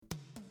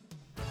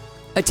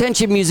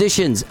Attention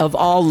musicians of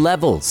all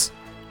levels.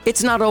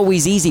 It's not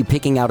always easy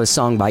picking out a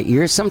song by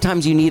ear.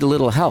 Sometimes you need a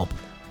little help.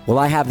 Well,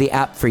 I have the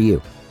app for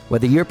you.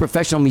 Whether you're a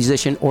professional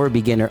musician or a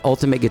beginner,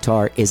 Ultimate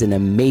Guitar is an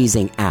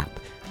amazing app.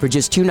 For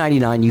just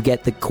 $2.99, you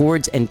get the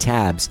chords and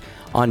tabs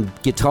on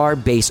guitar,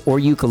 bass, or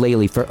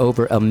ukulele for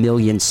over 1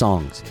 million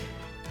songs.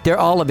 They're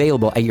all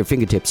available at your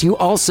fingertips. You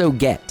also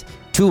get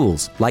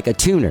tools like a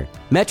tuner,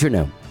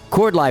 metronome,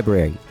 chord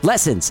library,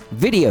 lessons,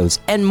 videos,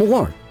 and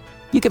more.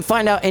 You can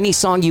find out any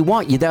song you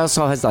want. It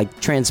also has like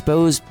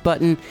transpose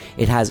button.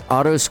 It has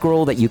auto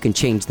scroll that you can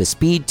change the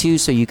speed to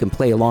so you can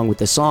play along with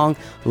the song.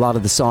 A lot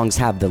of the songs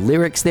have the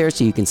lyrics there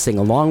so you can sing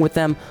along with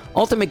them.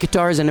 Ultimate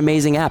Guitar is an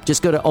amazing app.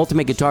 Just go to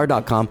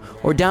ultimateguitar.com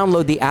or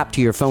download the app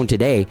to your phone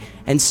today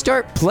and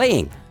start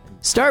playing.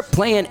 Start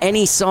playing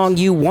any song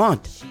you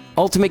want.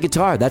 Ultimate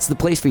Guitar, that's the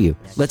place for you.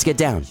 Let's get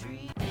down.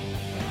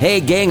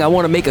 Hey gang, I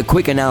want to make a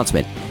quick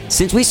announcement.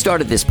 Since we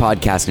started this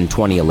podcast in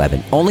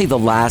 2011, only the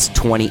last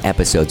 20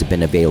 episodes have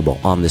been available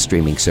on the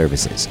streaming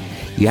services.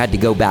 You had to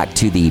go back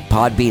to the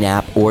Podbean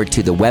app or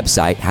to the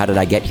website,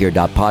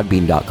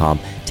 howdidigethere.podbean.com,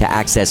 to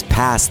access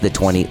past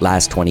the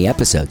last 20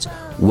 episodes.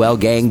 Well,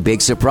 gang,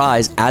 big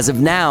surprise. As of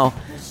now,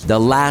 the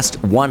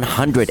last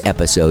 100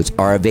 episodes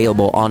are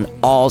available on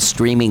all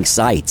streaming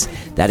sites.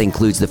 That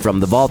includes the From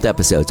the Vault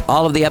episodes.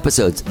 All of the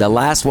episodes, the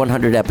last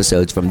 100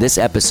 episodes from this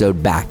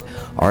episode back,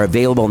 are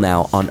available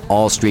now on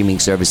all streaming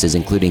services,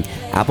 including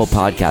Apple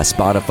Podcasts,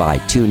 Spotify,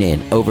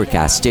 TuneIn,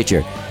 Overcast,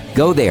 Stitcher.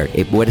 Go there.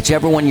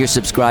 Whichever one you're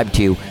subscribed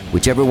to,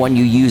 whichever one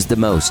you use the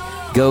most,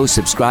 go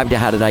subscribe to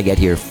How Did I Get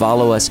Here.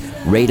 Follow us,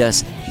 rate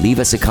us, leave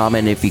us a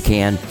comment if you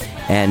can,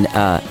 and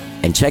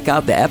check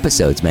out the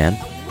episodes, man.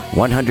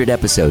 100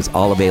 episodes,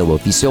 all available.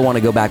 If you still want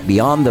to go back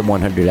beyond the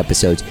 100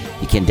 episodes,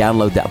 you can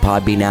download the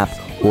Podbean app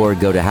or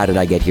go to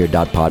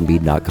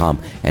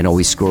howdidigethere.podbean.com and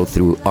always scroll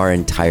through our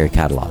entire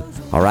catalog.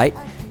 All right?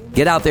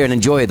 Get out there and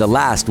enjoy the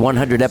last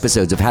 100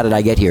 episodes of How Did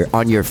I Get Here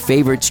on your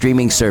favorite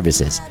streaming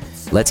services.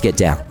 Let's get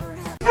down.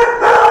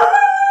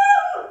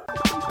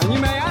 And you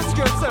may ask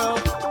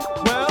yourself,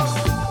 well,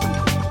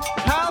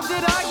 how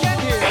did I get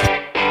here?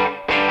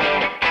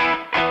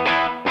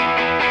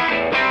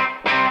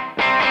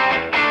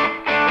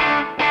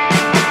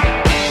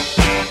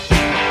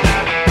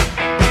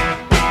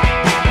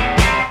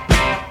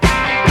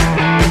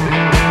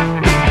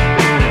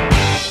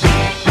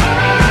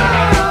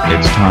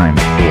 It's time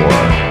for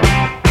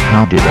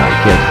How Did I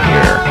Get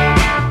Here?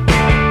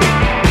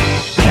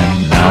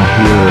 And now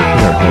here is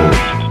your host,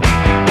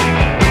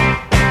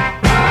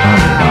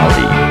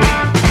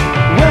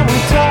 When we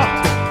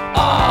talked.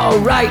 All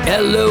right.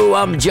 Hello,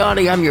 I'm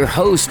Johnny. I'm your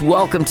host.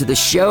 Welcome to the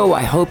show.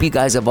 I hope you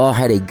guys have all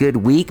had a good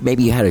week.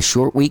 Maybe you had a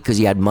short week because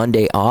you had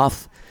Monday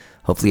off.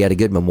 Hopefully you had a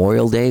good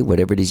Memorial Day,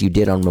 whatever it is you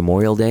did on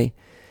Memorial Day.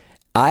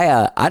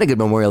 I had a good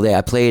Memorial Day.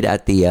 I played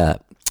at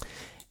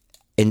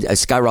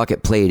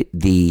Skyrocket played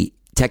the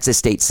Texas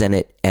State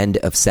Senate end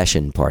of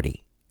session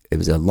party. It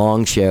was a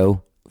long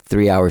show,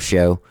 3-hour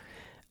show.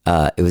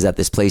 It was at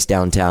this place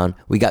downtown.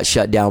 We got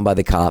shut down by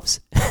the cops.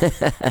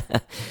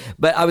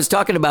 But I was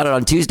talking about it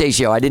on Tuesday's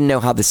show. I didn't know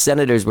how the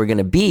senators were going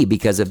to be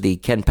because of the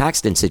Ken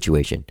Paxton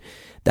situation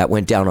that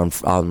went down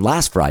on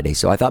last Friday.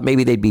 So I thought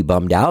maybe they'd be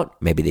bummed out.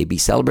 Maybe they'd be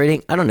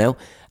celebrating. I don't know.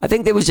 I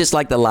think it was just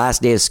like the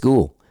last day of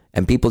school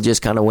and people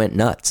just kind of went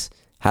nuts.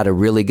 Had a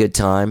really good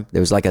time.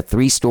 There was like a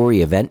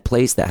 3-story event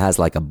place that has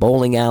like a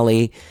bowling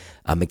alley,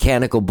 a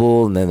mechanical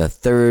bull, and then a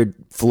 3rd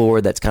floor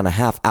that's kind of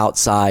half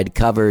outside,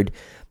 covered,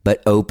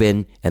 but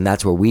open. And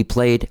that's where we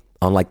played,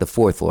 on like the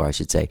 4th floor, I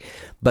should say.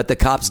 But the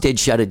cops did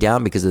shut it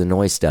down because of the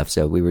noise stuff.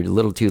 So we were a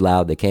little too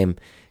loud. They came,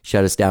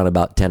 shut us down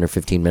about 10 or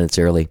 15 minutes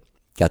early.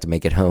 Got to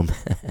make it home.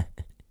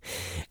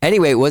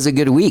 Anyway, it was a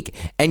good week.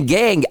 And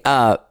gang,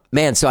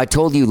 man, so I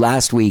told you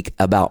last week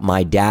about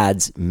my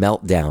dad's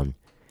meltdown.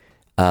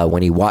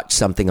 When he watched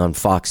something on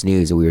Fox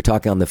News, and we were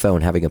talking on the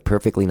phone, having a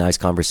perfectly nice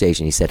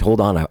conversation. He said,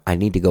 hold on, I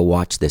need to go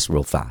watch this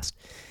real fast.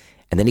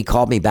 And then he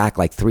called me back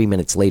like 3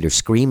 minutes later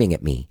screaming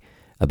at me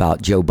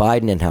about Joe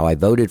Biden and how I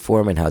voted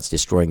for him and how it's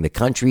destroying the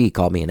country. He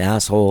called me an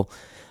asshole.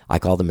 I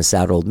called him a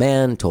sad old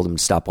man, told him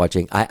to stop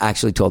watching. I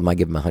actually told him I'd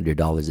give him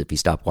 $100 if he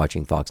stopped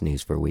watching Fox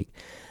News for a week.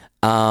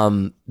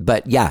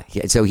 But yeah,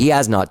 so he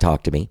has not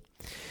talked to me.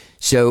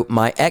 So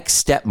my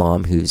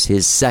ex-stepmom, who's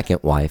his second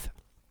wife,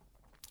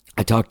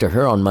 I talked to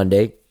her on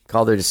Monday,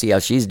 called her to see how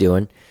she's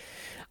doing.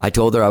 I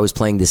told her I was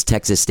playing this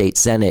Texas State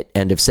Senate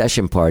end of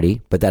session party,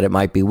 but that it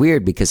might be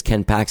weird because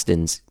Ken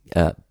Paxton's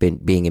been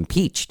being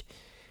impeached.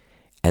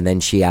 And then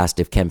she asked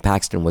if Ken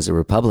Paxton was a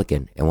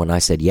Republican. And when I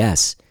said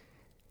yes,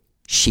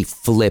 she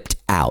flipped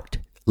out.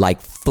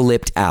 Like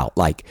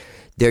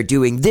they're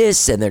doing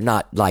this and they're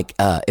not like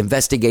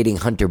investigating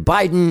Hunter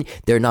Biden.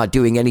 They're not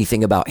doing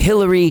anything about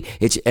Hillary.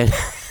 And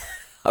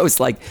I was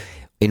like,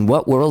 in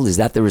what world is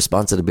that the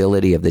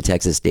responsibility of the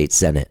Texas State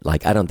Senate?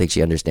 Like, I don't think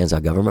she understands how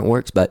government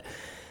works, but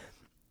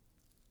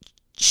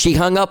she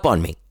hung up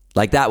on me.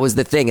 Like, that was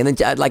the thing. And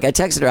then, like, I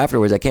texted her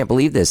afterwards, I can't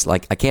believe this.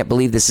 Like, I can't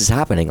believe this is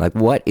happening. Like,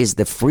 what is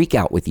the freak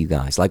out with you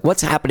guys? Like,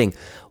 what's happening?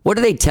 What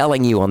are they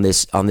telling you on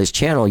this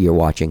channel you're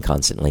watching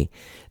constantly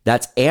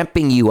that's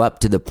amping you up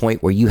to the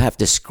point where you have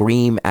to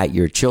scream at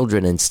your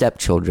children and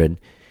stepchildren.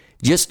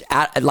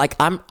 Like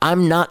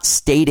I'm not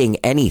stating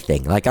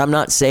anything. Like I'm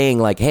not saying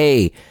like,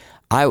 hey,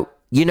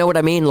 you know what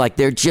I mean? Like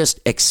they're just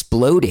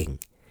exploding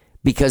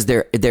because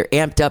they're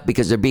amped up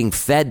because they're being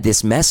fed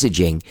this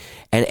messaging,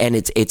 and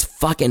it's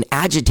fucking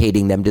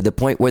agitating them to the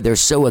point where they're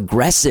so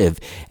aggressive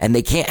and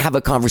they can't have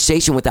a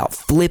conversation without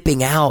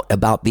flipping out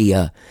about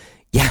the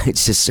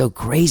it's just so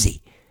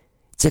crazy.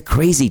 It's a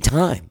crazy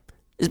time.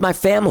 This is my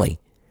family.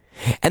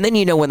 And then,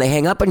 when they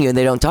hang up on you and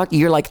they don't talk to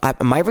you, you're like,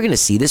 am I ever going to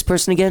see this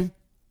person again?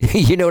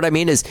 You know what I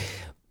mean?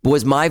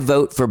 Was my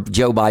vote for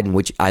Joe Biden,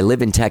 which I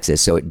live in Texas,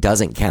 so it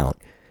doesn't count.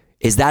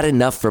 Is that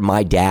enough for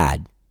my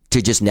dad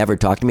to just never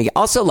talk to me?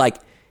 Also, like,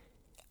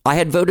 I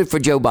had voted for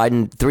Joe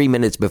Biden 3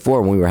 minutes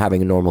before when we were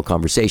having a normal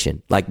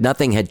conversation. Like,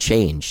 nothing had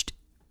changed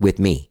with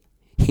me.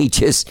 He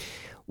just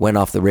went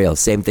off the rails.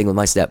 Same thing with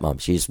my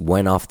stepmom. She just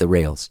went off the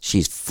rails.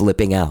 She's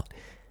flipping out.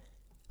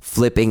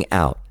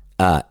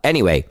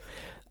 Anyway,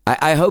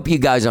 I hope you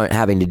guys aren't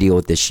having to deal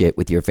with this shit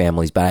with your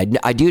families, but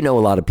I do know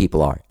a lot of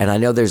people are. And I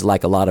know there's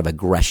like a lot of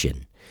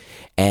aggression.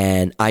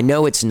 And I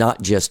know it's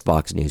not just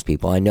Fox News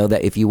people. I know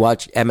that if you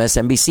watch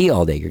MSNBC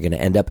all day, you're going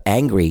to end up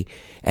angry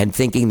and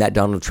thinking that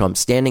Donald Trump's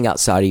standing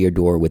outside of your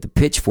door with a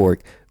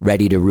pitchfork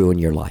ready to ruin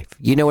your life.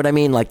 You know what I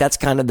mean? Like that's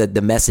kind of the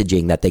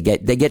messaging that they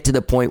get. They get to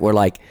the point where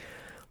like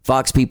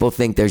Fox people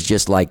think there's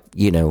just like,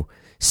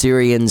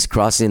 Syrians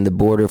crossing the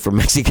border from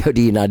Mexico to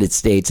the United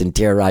States and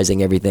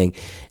terrorizing everything.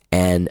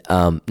 And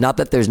not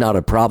that there's not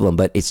a problem,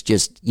 but it's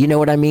just, you know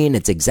what I mean?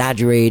 It's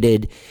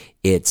exaggerated.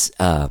 It's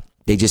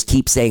they just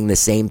keep saying the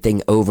same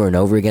thing over and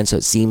over again. So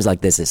it seems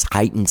like there's this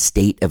heightened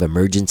state of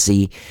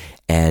emergency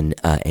and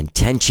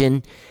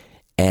tension.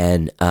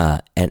 And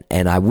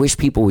I wish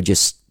people would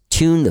just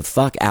tune the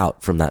fuck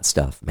out from that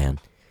stuff, man.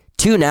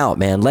 Tune out,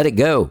 man. Let it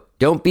go.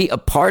 Don't be a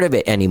part of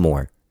it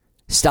anymore.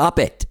 Stop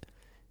it.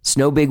 It's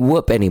no big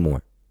whoop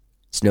anymore.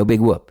 It's no big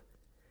whoop.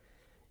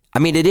 I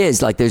mean, it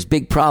is like there's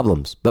big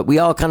problems, but we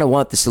all kind of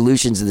want the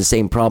solutions to the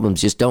same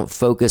problems. Just don't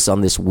focus on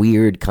this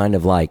weird kind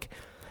of like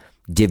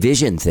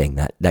division thing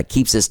that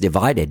keeps us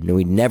divided, and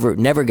we never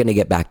going to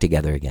get back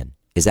together again.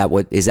 Is that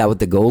what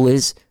the goal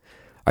is?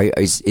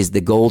 Is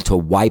the goal to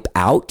wipe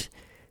out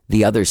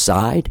the other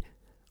side,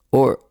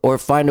 or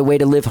find a way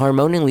to live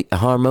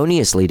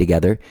harmoniously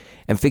together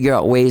and figure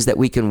out ways that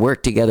we can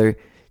work together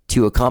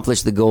to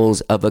accomplish the goals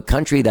of a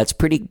country that's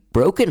pretty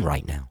broken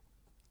right now?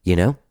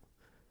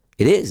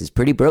 It is. It's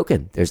pretty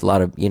broken. There's a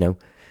lot of,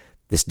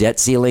 this debt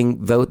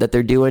ceiling vote that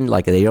they're doing.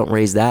 Like, they don't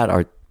raise that,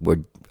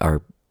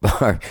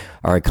 our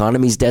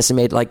economy's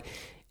decimated. Like,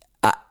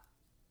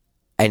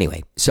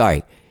 anyway,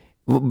 sorry.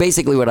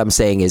 Basically, what I'm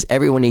saying is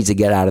everyone needs to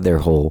get out of their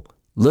hole,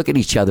 look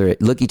each other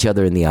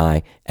in the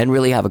eye, and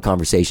really have a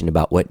conversation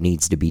about what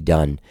needs to be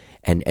done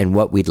and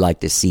what we'd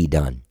like to see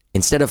done.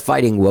 Instead of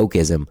fighting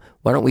wokeism,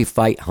 why don't we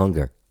fight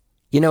hunger?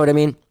 You know what I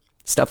mean?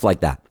 Stuff like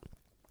that.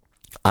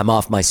 I'm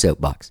off my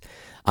soapbox.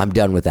 I'm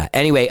done with that.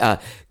 Anyway,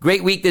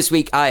 great week this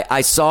week.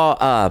 I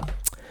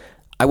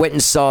went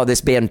and saw this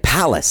band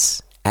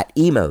Palace at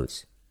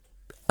Emo's.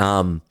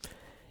 And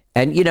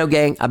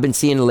gang, I've been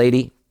seeing a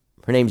lady.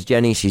 Her name's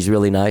Jenny. She's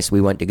really nice.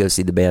 We went to go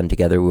see the band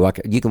together.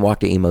 You can walk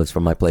to Emo's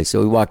from my place. So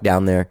we walked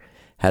down there,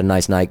 had a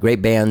nice night.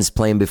 Great bands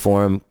playing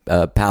before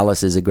them.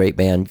 Palace is a great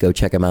band. Go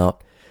check them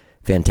out.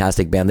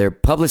 Fantastic band. Their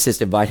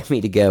publicist invited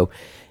me to go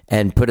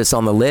and put us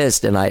on the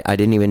list. And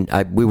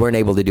we weren't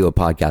able to do a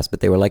podcast, but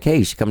they were like, hey,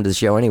 you should come to the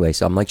show anyway.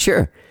 So I'm like,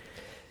 sure.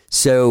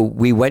 So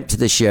we went to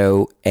the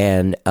show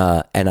and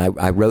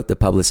I wrote the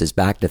publicist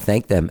back to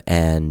thank them.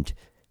 And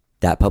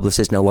that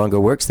publicist no longer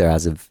works there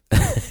as of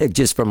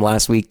just from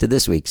last week to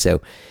this week.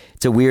 So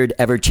it's a weird,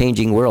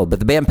 ever-changing world. But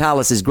the band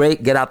Palace is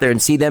great. Get out there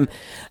and see them.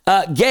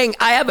 Gang,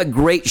 I have a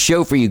great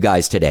show for you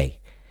guys today.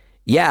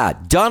 Yeah,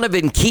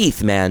 Donovan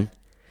Keith, man.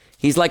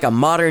 He's like a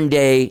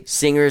modern-day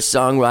singer,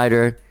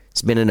 songwriter.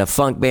 He's been in a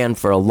funk band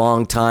for a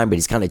long time, but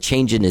he's kind of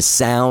changing his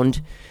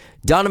sound.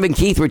 Donovan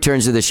Keith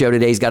returns to the show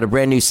today. He's got a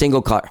brand new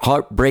single called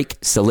Heartbreak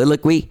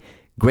Soliloquy.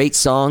 Great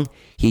song.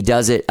 He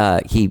does it.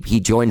 He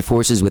joined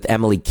forces with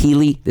Emily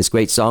Keeley, this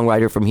great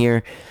songwriter from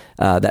here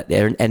that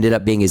ended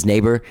up being his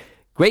neighbor.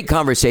 Great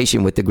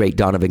conversation with the great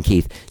Donovan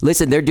Keith.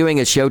 Listen, they're doing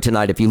a show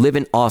tonight. If you live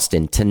in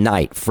Austin,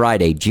 tonight,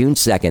 Friday, June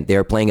 2nd,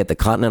 they're playing at the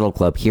Continental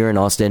Club here in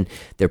Austin.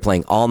 They're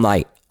playing all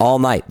night,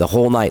 the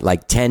whole night,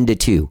 like 10 to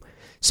 2.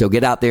 So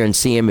get out there and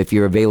see him if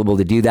you're available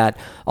to do that.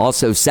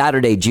 Also,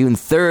 Saturday, June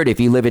 3rd,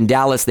 if you live in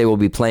Dallas, they will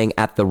be playing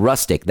at the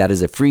Rustic. That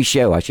is a free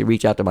show. I should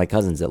reach out to my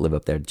cousins that live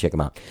up there to check them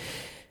out.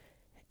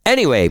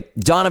 Anyway,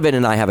 Donovan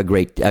and I have a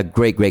great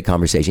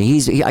conversation.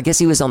 I guess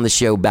he was on the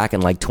show back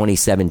in like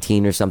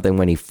 2017 or something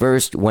when he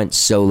first went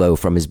solo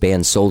from his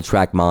band Soul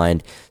Track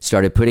Mind,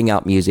 started putting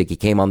out music. He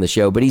came on the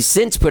show, but he's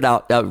since put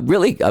out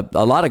really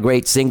a lot of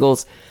great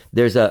singles.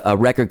 There's a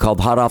record called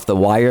Hot Off the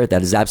Wire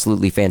that is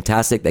absolutely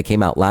fantastic that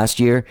came out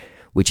last year,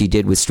 which he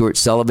did with Stuart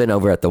Sullivan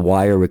over at the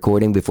Wire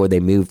Recording before they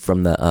moved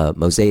from the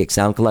Mosaic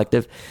Sound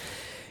Collective.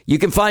 You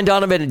can find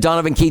Donovan at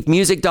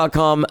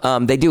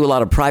DonovanKeithMusic.com. They do a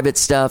lot of private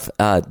stuff.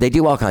 They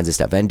do all kinds of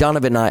stuff. And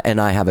Donovan and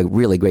I have a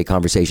really great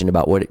conversation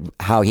about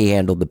how he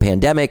handled the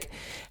pandemic,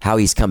 how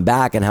he's come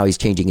back, and how he's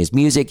changing his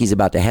music. He's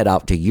about to head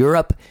out to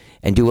Europe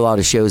and do a lot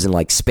of shows in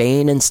like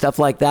Spain and stuff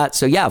like that.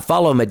 So yeah,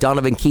 follow him at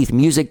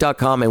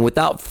DonovanKeithMusic.com. And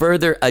without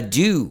further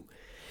ado,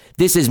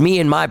 this is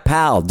me and my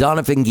pal,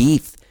 Donovan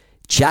Keith,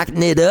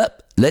 chatting it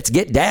up. Let's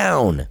get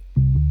down.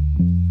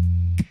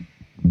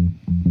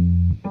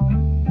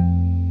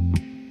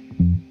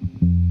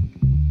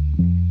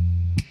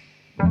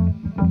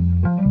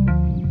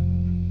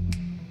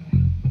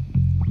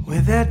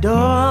 With that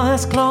door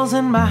that's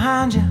closing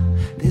behind you,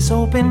 this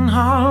open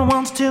heart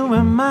wants to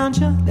remind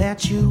you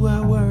that you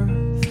are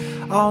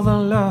worth all the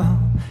love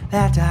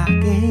that I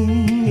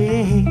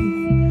gave.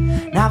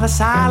 Now the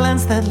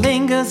silence that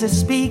lingers is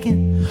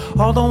speaking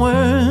all the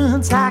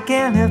words I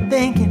can't help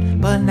thinking,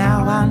 but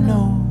now I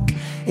know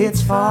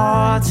it's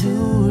far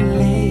too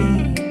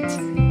late.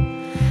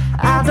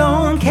 I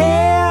don't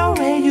care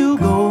where you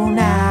go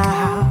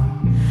now,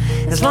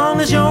 as long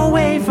as you're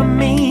away from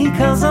me,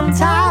 'cause I'm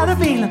tired of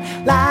feeling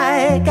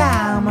like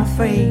I'm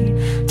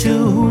afraid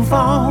to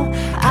fall.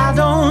 I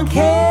don't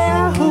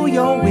care who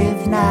you're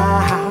with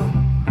now,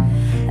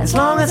 as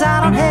long as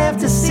I don't have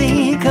to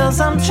see, 'cause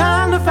I'm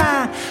trying to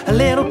find a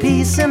little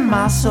peace in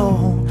my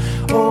soul.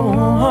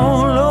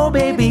 Oh, Lord,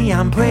 baby,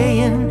 I'm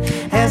praying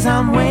as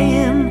I'm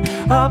weighing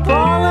up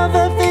all of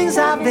the things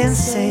I've been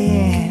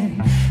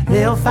saying.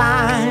 They'll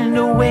find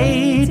a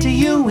way to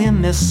you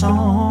in this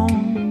song.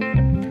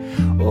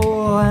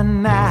 Oh,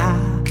 and now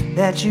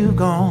that you've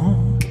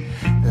gone,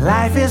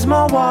 life is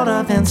more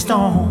water than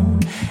stone,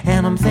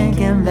 and I'm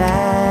thinking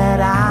that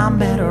I'm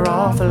better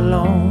off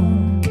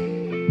alone.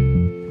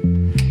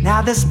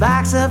 Now this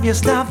box of your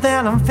stuff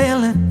that I'm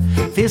feeling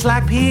feels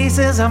like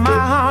pieces of my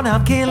heart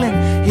I'm killing,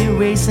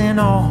 erasing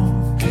all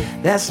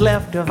that's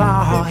left of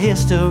our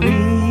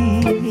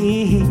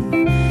history.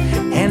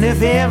 And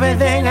if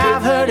everything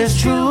I've heard is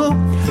true,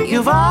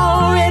 you've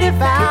already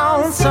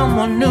found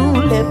someone new.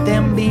 Let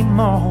them be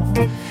more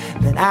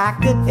than I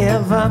could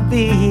ever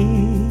be.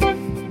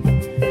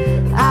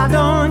 I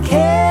don't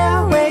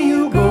care where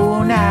you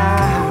go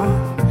now,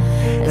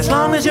 as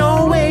long as you're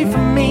away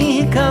from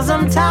me, 'cause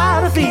I'm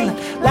tired of feeling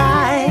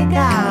like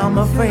I'm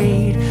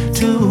afraid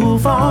to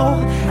fall.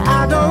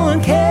 I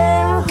don't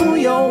care who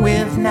you're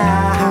with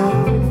now,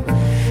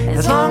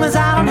 as long as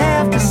I don't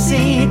have to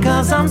see,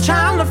 'cause I'm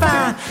trying to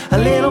find a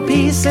little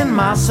peace in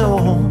my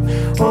soul.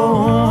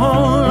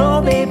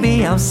 Oh,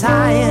 baby, I'm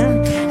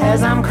sighing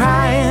as I'm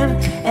crying,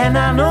 and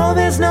I know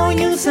there's no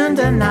use in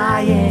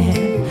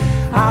denying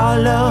our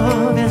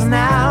love is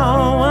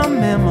now a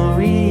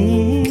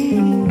memory.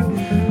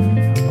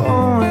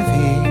 Oh, if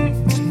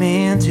it's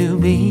meant to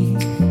be,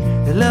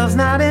 the love's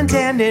not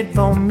intended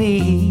for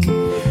me,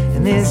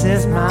 and this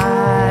is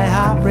my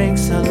heartbreak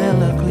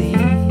soliloquy.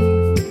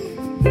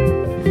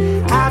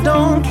 I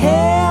don't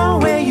care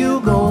where you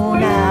go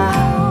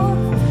now,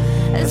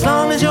 as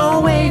long as you're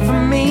away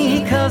from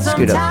me, 'cause I'm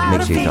Scoot up, tired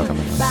make of sure you talk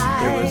feeling on the mic.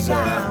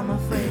 like I'm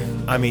afraid.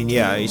 I mean,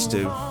 yeah, I used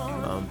to.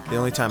 The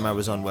only time I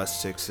was on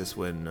West 6 is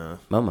when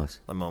Momos.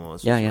 my mom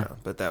was Yeah, around,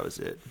 but that was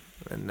it.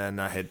 And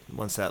then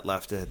once that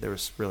left, there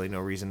was really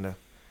no reason to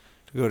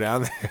go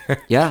down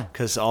there. Yeah.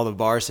 Because all the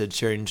bars had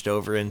changed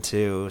over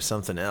into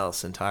something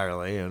else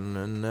entirely.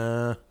 And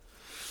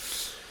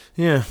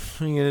yeah,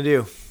 what are you going to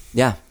do?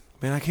 Yeah.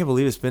 Man, I can't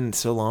believe it's been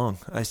so long.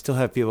 I still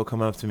have people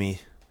come up to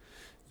me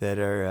that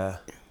are,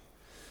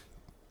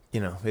 they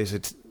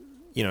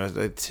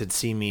had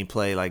seen me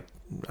play like,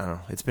 I don't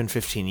know, it's been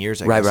 15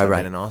 years, I guess, I've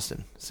been in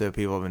Austin. So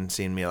people have been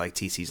seeing me like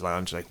TC's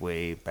Lounge like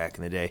way back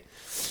in the day.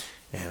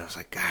 And I was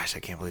like, gosh, I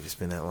can't believe it's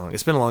been that long.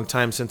 It's been a long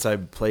time since I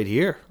played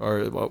here,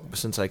 or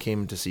since I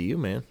came to see you,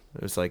 man.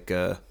 It was like,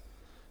 I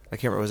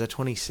can't remember, was that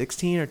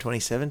 2016 or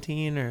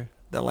 2017 or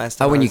the last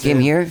time? Oh, when you came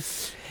here?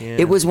 Yeah.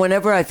 It was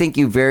whenever I think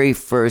you very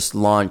first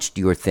launched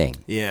your thing.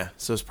 Yeah,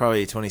 so it's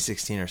probably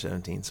 2016 or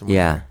 17. Somewhere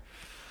Yeah. there.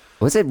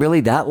 Was it really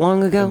that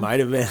long ago? It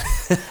might have been.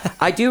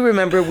 I do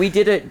remember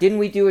didn't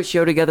we do a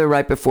show together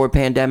right before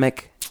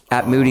pandemic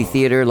at Moody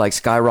Theater, like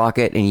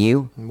Skyrocket and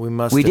you? We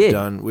must We have did.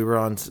 done. We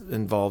were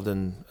involved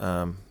in.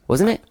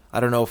 Wasn't it? I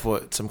don't know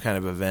if some kind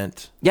of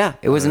event. Yeah,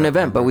 it was an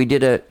event, but we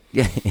did a.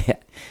 Yeah,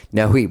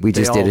 no, we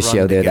just They did a all show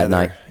run there that together.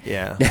 night.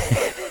 Yeah,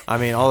 I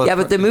mean all. Yeah,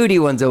 but the Moody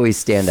ones always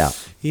stand out.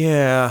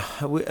 Yeah,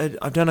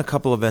 I've done a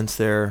couple events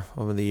there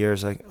over the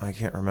years. I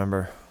can't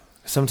remember.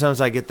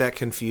 Sometimes I get that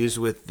confused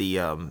with the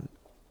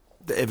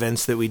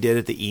events that we did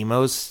at the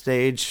emos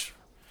stage,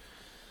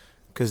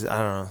 because I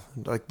don't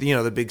know, like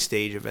the big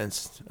stage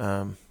events.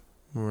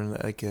 We're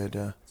like at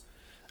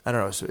I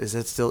don't know. So is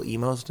that still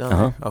emos down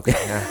there? Okay,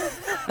 yeah.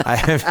 I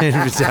haven't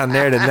been down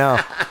there to know.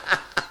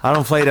 I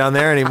don't play down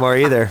there anymore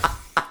either.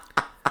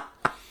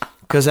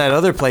 Because that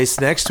other place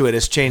next to it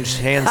has changed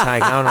hands. I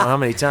don't know how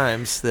many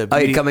times. The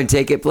You come and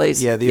take it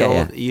place? Yeah,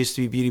 it used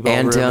to be Beauty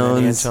Ballroom and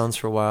Antone's. Antone's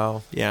for a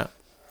while. Yeah,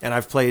 and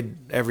I've played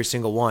every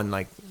single one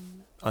like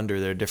under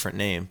their different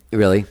name.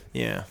 Really?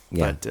 Yeah.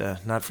 Yeah.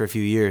 But not for a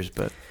few years.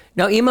 But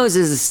No, Emos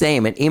is the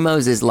same, and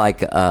Emos is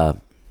like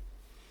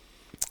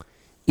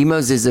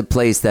Emos is a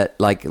place that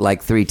like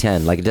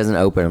 310, like it doesn't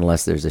open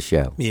unless there's a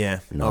show. yeah.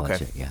 and all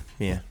that Okay. shit, yeah.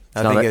 Yeah.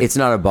 It's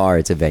not a bar;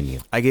 it's a venue.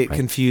 I get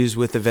confused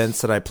with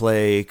events that I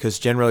play because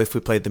generally, if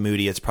we played the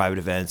Moody, it's private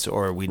events,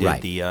 or we did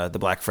Right. the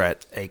Black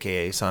Fret,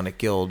 aka Sonic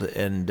Guild,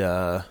 and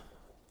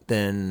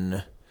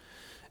then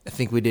I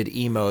think we did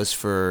emos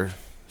for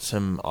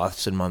some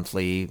Austin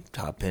Monthly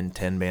top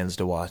 10 bands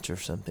to watch or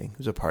something. It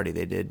was a party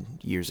they did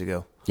years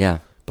ago, Yeah.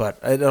 but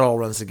it all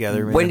runs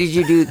together. Man. When did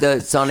you do the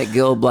Sonic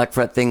Guild Black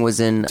Fret thing? Was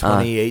in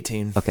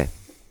 2018. Okay.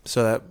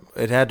 So that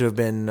it had to have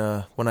been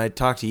when I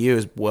talked to you.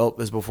 It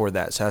was before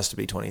that. So it has to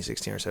be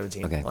 2016 or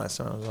 17. Okay. Last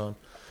time I was on.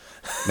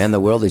 Man, the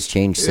world has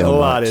changed so A much.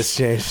 lot has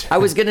changed. I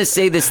was gonna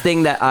say this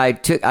thing that I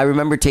took. I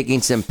remember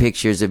taking some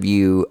pictures of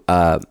you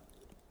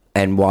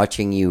and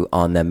watching you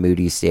on the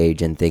Moody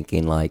stage and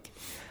thinking like,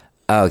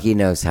 "Oh, he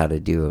knows how to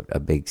do a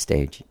big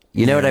stage."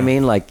 You know what I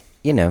mean? Like,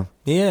 you know.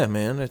 Yeah,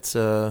 man. It's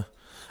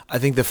I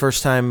think the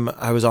first time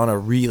I was on a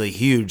really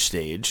huge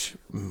stage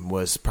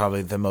was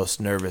probably the most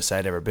nervous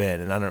I'd ever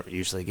been. And I don't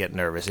usually get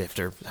nervous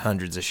after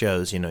hundreds of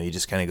shows. You know, you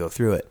just kind of go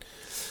through it.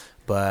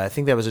 But I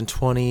think that was in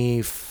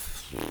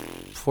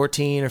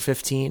 2014 or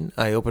 15.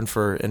 I opened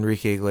for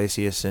Enrique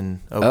Iglesias in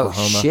Oklahoma.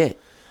 Oh shit!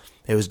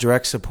 It was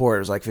direct support.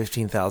 It was like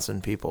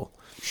 15,000 people.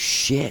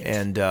 Shit.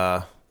 And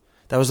that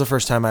was the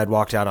first time I'd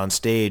walked out on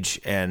stage,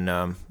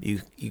 and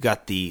you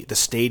got the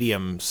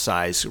stadium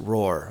size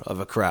roar of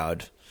a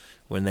crowd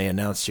when they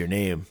announced your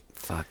name.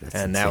 Fuck, that's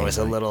and insane, that was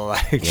a right? little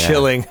like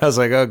chilling. I was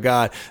like, oh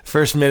God.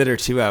 First minute or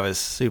two, I was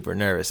super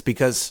nervous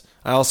because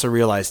I also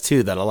realized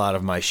too that a lot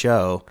of my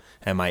show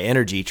and my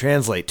energy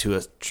translate to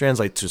a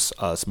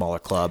smaller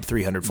club,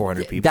 300,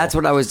 400 people. That's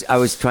what I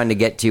was trying to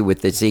get to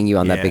with seeing you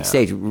on that big Yeah.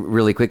 stage.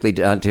 Really quickly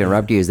to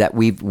interrupt you is that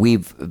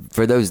we've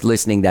for those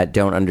listening that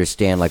don't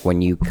understand, like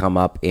when you come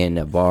up in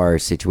a bar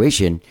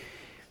situation,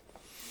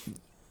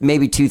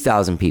 maybe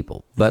 2,000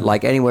 people, but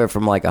like anywhere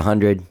from like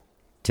 100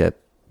 to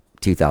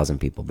 2,000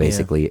 people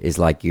basically is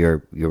like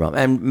your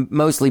and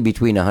mostly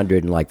between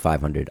 100 and like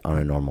 500 on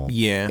a normal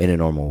in a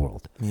normal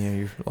world. Yeah,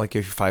 you're like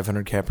your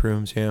 500 cap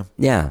rooms. Yeah.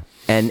 Yeah.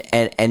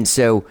 And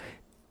so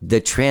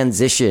the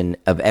transition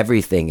of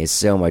everything is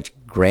so much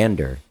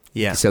grander.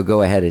 Yeah. So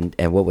go ahead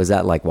and what was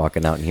that like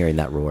walking out and hearing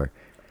that roar?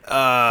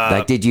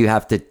 Like, did you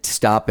have to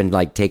stop and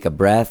like take a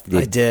breath?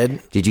 I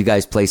did. Did you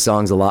guys play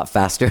songs a lot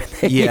faster?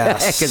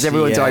 Yes. Because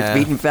everyone's always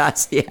beating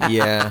fast. Yeah.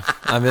 Yeah.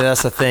 I mean,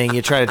 that's the thing.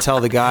 You try to tell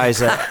the guys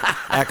that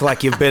act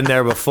like you've been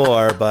there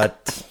before,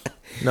 but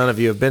none of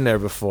you have been there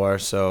before.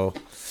 So,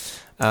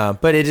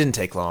 but it didn't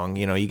take long.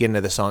 You know, you get into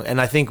the song. And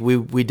I think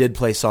we did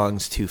play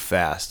songs too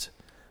fast.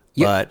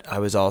 Yep. But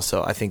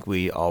I think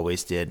we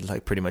always did,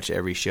 like pretty much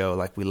every show,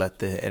 like we let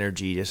the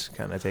energy just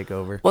kind of take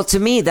over. Well, to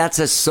me,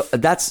 that's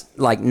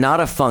like not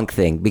a funk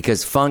thing,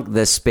 because funk,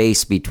 the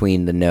space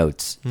between the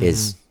notes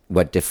is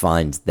what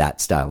defines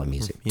that style of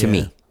music to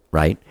me,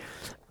 right?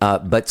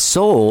 But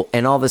soul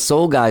and all the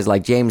soul guys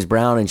like James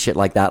Brown and shit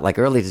like that, like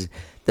early,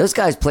 those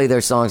guys play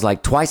their songs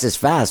like twice as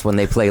fast when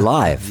they play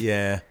live.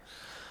 Yeah.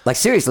 Like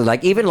seriously,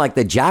 like even like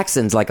the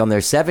Jacksons, like on their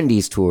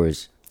 70s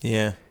tours.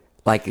 Yeah.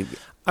 Like,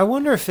 I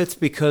wonder if it's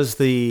because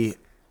the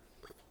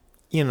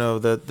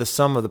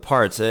sum of the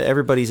parts,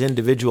 everybody's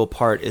individual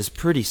part is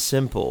pretty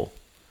simple,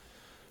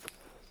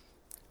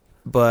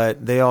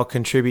 but they all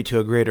contribute to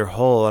a greater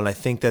whole. And I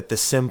think that the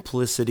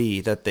simplicity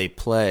that they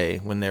play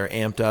when they're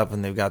amped up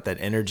and they've got that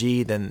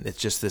energy, then it's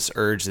just this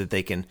urge that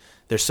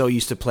they're so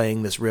used to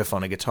playing this riff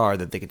on a guitar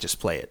that they could just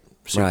play it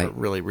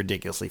really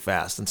ridiculously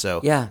fast. And so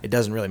it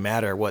doesn't really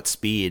matter what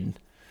speed.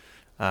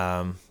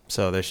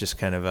 So there's just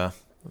kind of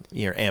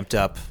you're amped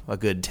up a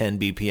good 10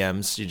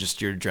 BPMs.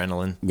 Your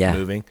adrenaline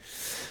moving.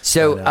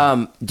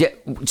 So,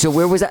 so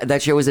where was that?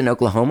 That show was in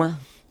Oklahoma?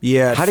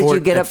 Yeah. How did you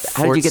get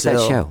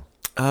that show?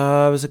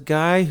 It was a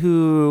guy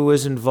who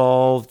was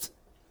involved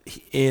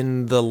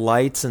in the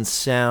lights and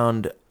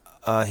sound.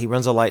 He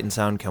runs a light and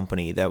sound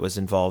company that was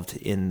involved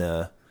in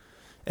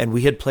and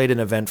we had played an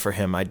event for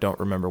him. I don't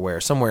remember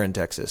where, somewhere in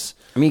Texas.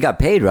 I mean, you got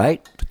paid,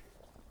 right?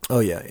 Oh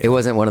yeah. It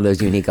wasn't one of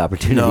those unique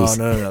opportunities.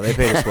 No. They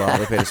paid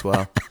us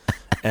well.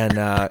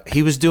 And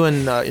he was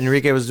doing,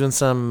 Enrique was doing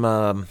some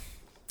a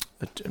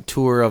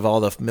tour of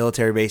all the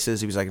military bases.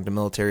 He was like the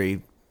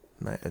military,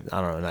 I don't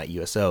know, not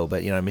USO,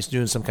 but he's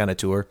doing some kind of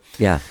tour.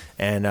 Yeah.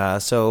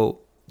 And so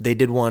they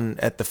did one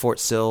at the Fort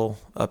Sill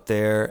up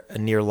there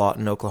near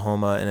Lawton,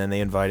 Oklahoma, and then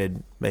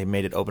they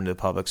made it open to the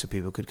public so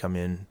people could come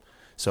in.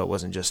 So it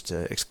wasn't just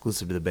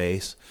exclusive to the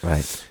base.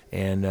 Right.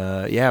 And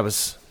it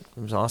was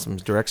awesome. It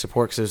was direct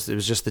support because it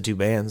was just the two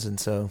bands, and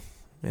so.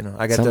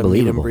 I got to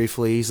meet him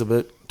briefly. He's a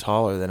bit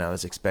taller than I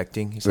was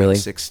expecting. He's like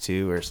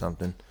 6'2" or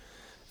something.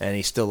 And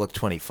he still looked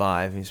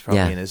 25. He's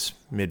probably in his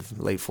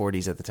late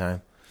 40s at the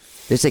time.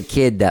 There's a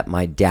kid that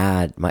my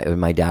dad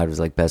was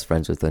like best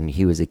friends with when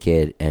he was a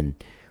kid, and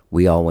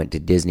we all went to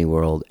Disney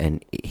World,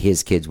 and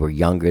his kids were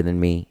younger than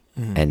me.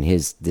 and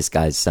this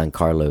guy's son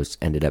Carlos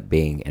ended up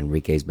being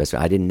Enrique's best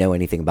friend. I didn't know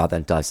anything about that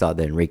until I saw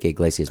the Enrique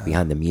Iglesias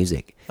behind the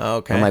music.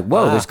 Okay. I'm like,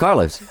 whoa, there's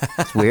Carlos.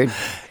 It's weird.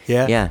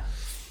 Yeah. Yeah.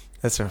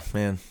 That's a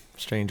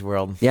strange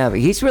world. Yeah, but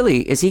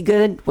is he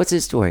good? What's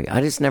his story? I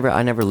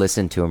never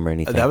listened to him or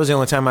anything. That was the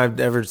only time I've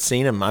ever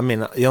seen him. I mean,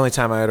 the only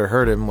time I ever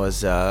heard him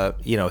was, Hero.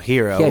 He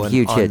had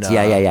huge hits.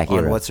 Yeah,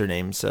 Hero. On what's her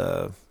name's,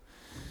 the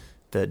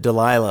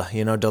Delilah.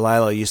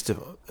 Delilah used to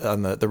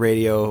on the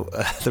radio,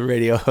 the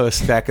radio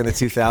host back in the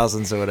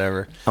 2000s or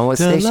whatever. On what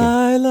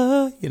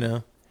Delilah,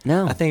 station?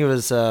 No, I think it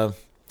was.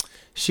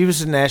 She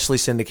was nationally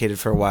syndicated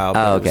for a while.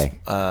 Oh, but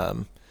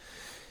okay.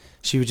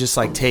 She would just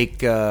like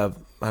take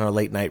I don't know,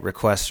 late night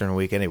requests during the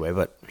week anyway.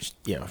 But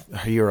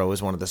Hero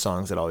was one of the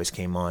songs that always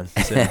came on.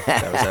 So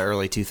that was the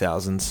early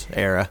 2000s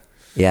era.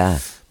 Yeah.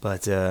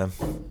 But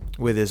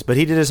but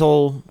he did his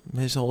whole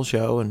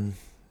show, and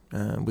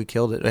we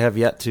killed it. I have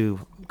yet to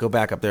go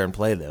back up there and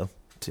play though.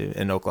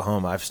 In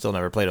Oklahoma, I've still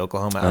never played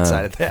Oklahoma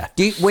outside of that.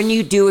 When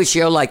you do a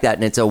show like that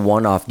and it's a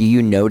one-off, do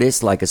you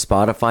notice like a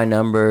Spotify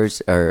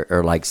numbers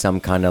or like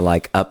some kind of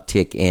like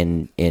uptick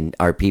in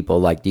our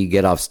people? Like, do you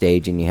get off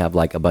stage and you have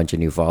like a bunch of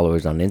new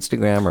followers on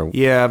Instagram? Or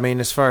yeah, I mean,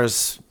 as far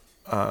as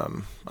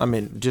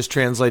just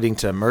translating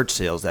to merch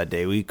sales that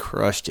day, we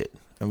crushed it,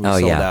 and we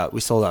sold out.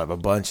 We sold out of a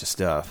bunch of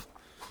stuff,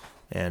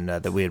 and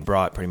that we had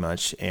brought pretty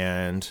much,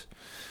 and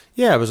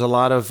yeah, it was a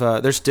lot of.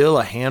 There's still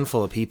a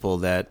handful of people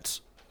that.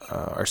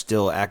 Are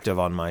still active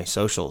on my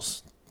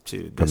socials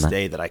to this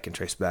day that I can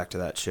trace back to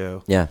that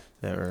show. Yeah.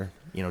 That were,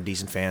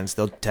 decent fans.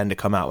 They'll tend to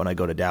come out when I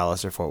go to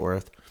Dallas or Fort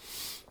Worth.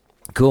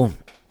 Cool.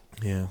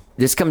 Yeah.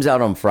 This comes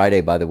out on Friday,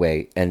 by the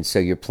way. And so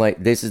you're playing,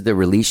 this is the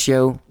release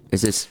show?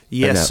 Is this?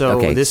 Yes. No?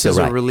 So this is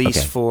right. a release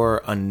okay.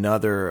 for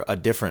a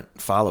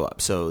different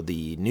follow-up. So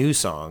the new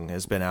song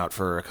has been out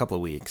for a couple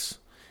of weeks.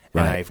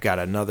 And Right. I've got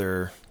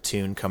another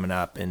tune coming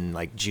up in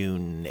like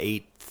June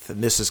 8th.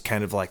 And this is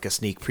kind of like a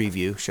sneak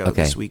preview show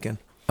this weekend.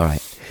 All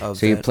right.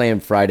 So you're playing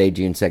Friday,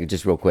 June 2nd,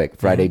 just real quick.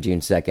 Friday, June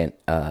 2nd,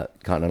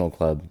 Continental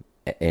Club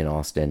in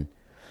Austin,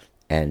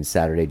 and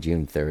Saturday,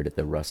 June 3rd at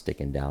the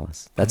Rustic in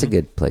Dallas. That's a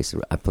good place.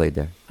 I played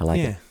there. I like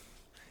it.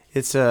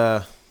 It's,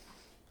 I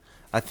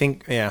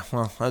think,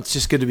 well, it's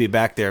just good to be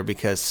back there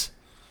because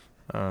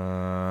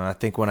I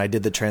think when I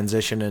did the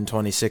transition in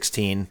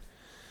 2016,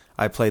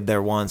 I played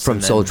there once.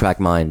 From Soul Track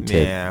Mind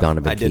to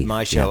Donovan I did Keith.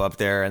 my show up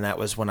there, and that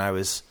was when I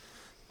was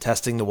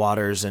testing the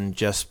waters and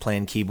just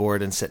playing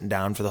keyboard and sitting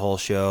down for the whole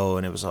show,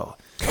 and it was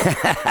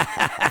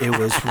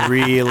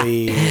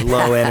really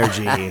low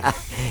energy.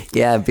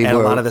 Yeah, and a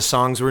lot of the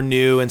songs were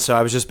new, and so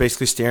I was just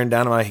basically staring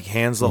down at my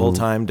hands the whole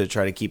time to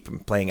try to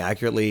keep playing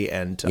accurately,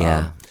 and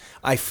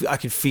I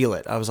could feel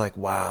it. I was like,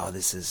 wow,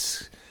 this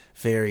is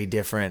very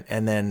different.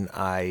 And then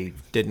I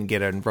didn't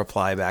get a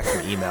reply back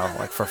from email.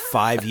 Like for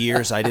 5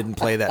 years, I didn't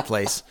play that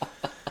place.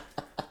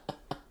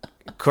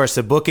 Of course,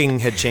 the booking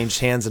had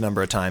changed hands a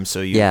number of times, so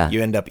you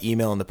end up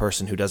emailing the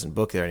person who doesn't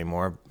book there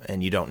anymore,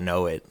 and you don't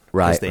know it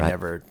because they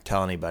never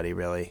tell anybody,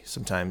 really.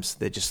 Sometimes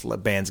they just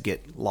let bands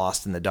get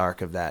lost in the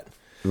dark of that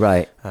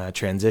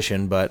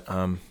transition. But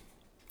I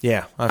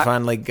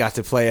finally got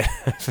to play it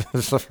for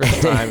the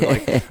first time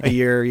like a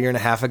year and a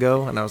half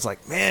ago, and I was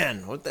like,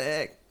 man, what the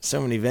heck? So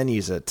many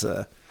venues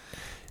that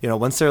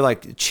once they're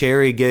like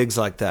cherry gigs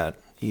like that,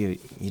 you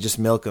just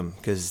milk them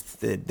because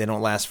they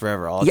don't last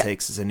forever. All it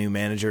takes is a new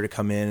manager to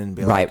come in and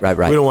be like, we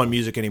don't want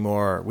music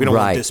anymore. Or, we don't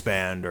want this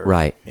band.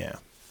 Or,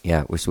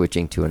 Yeah, we're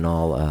switching to an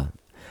all.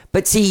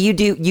 But see,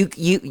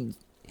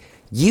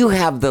 you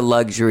have the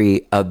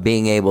luxury of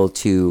being able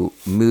to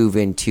move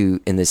in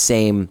the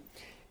same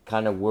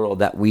kind of world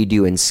that we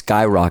do in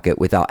Skyrocket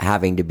without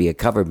having to be a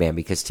cover band.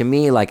 Because to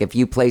me, like if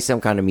you play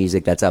some kind of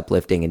music that's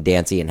uplifting and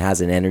dancey and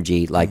has an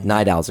energy, like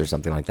Night Owls or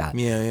something like that,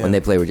 when they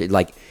play,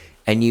 like,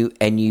 and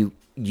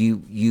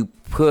you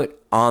put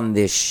on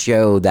this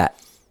show that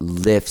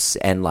lifts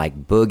and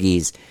like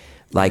boogies,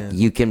 like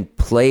you can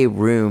play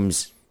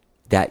rooms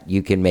that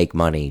you can make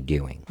money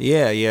doing.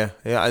 Yeah.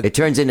 It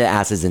turns into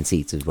asses and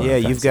seats as well. Yeah,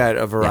 you've got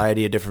a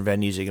variety of different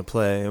venues you can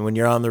play. And when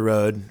you're on the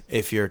road,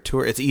 if you're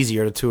tour, it's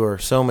easier to tour,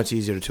 so much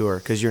easier to tour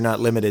because you're not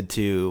limited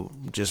to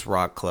just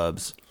rock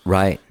clubs.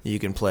 Right. You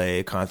can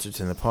play concerts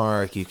in the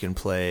park. You can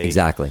play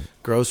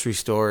grocery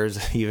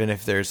stores, even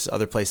if there's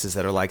other places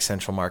that are like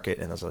Central Market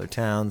in those other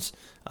towns.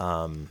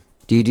 Do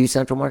you do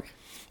Central Market?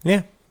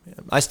 Yeah.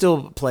 I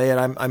still play it.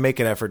 I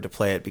make an effort to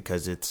play it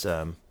because it's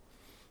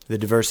the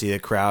diversity of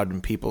the crowd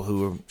and people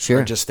who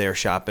are just there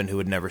shopping who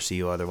would never see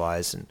you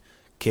otherwise, and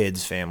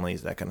kids,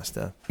 families, that kind of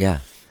stuff. Yeah.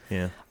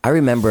 I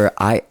remember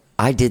I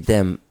did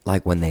them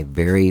like when they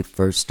very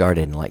first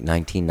started in like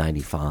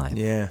 1995.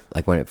 Yeah.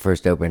 Like when it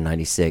first opened in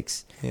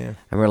 96. Yeah.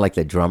 I remember like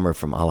the drummer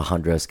from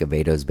Alejandro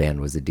Escovedo's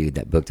band was the dude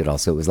that booked it all.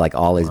 So it was like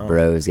all his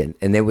bros. And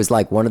it was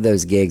like one of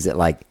those gigs that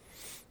like,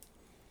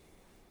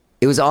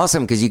 it was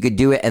awesome because you could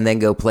do it and then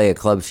go play a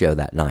club show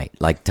that night,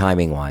 like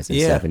timing wise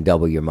and stuff, and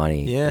double your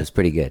money. Yeah. It was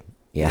pretty good.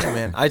 Yeah,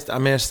 man. I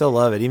still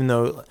love it, even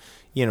though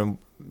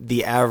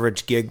the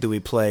average gig that we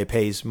play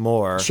pays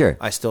more. Sure,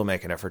 I still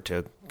make an effort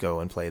to go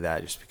and play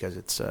that just because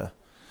it's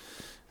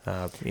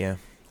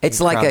It's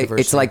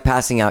like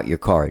passing out your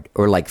card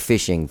or like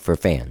fishing for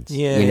fans.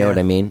 Yeah, you know what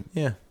I mean?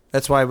 Yeah,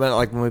 that's why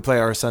when we play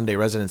our Sunday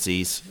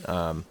residencies,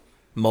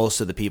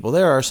 most of the people,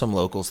 there are some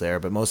locals there,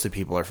 but most of the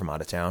people are from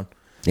out of town.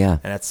 Yeah,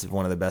 and that's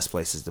one of the best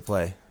places to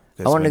play.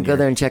 I want to go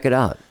there and check it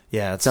out.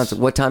 Yeah,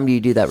 What time do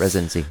you do that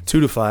residency? 2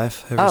 to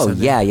 5. Every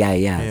Sunday.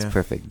 Yeah. It's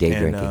perfect. Day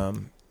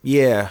drinking.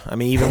 Yeah, I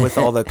mean, even with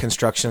all the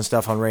construction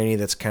stuff on Rainy,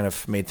 that's kind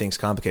of made things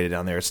complicated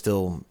down there. It's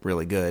still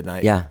really good.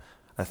 And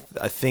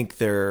I think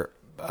they're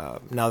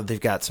now that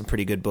they've got some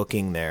pretty good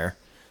booking there.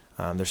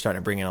 They're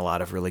starting to bring in a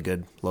lot of really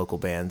good local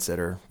bands that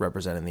are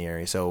representing the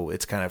area. So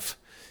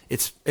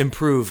it's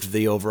improved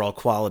the overall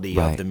quality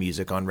of the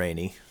music on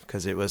Rainy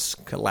because it was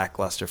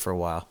lackluster for a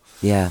while.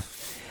 Yeah.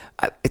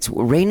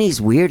 Rainy's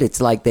weird.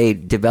 It's like they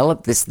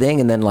develop this thing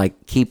and then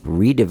like keep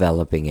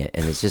redeveloping it.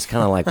 And it's just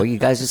kind of like, well, you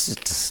guys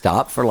just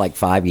stop for like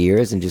 5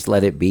 years and just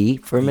let it be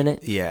for a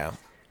minute. Yeah.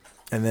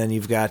 And then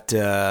you've got,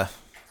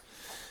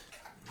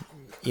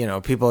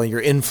 people,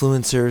 your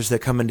influencers that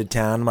come into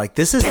town. I'm like,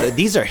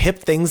 these are hip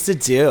things to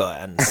do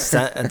on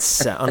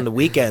the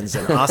weekends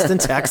in Austin,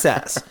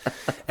 Texas.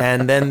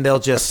 And then they'll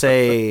just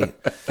say,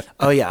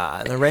 oh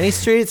yeah, the Rainy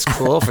Street's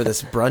cool for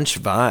this brunch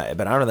vibe,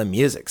 but I don't know, the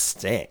music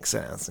stinks.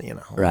 And it's,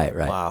 Right.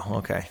 Wow.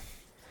 Okay.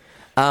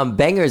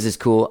 Bangers is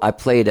cool. I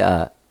played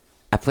a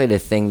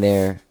thing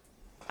there.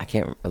 I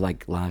can't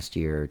like last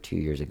year or 2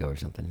 years ago or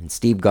something. And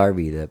Steve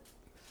Garvey, the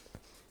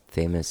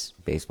famous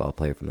baseball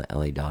player from the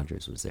LA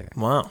Dodgers, was there.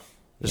 Wow.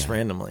 Just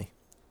randomly.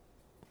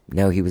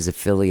 No, he was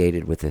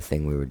affiliated with the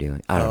thing we were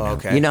doing. I don't know.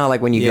 Okay. You know,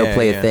 like when you go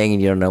play a thing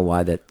and you don't know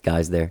why that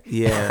guy's there.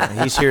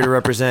 Yeah, he's here to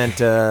represent.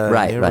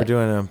 Right. We're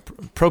doing a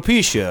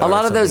Propecia. A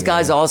lot of those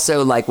guys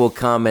also like will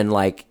come and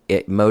like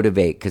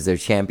motivate because they're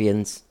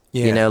champions.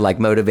 Yeah. You know, like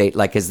motivate.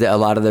 Like, because a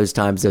lot of those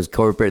times those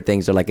corporate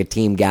things are like a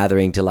team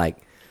gathering to like,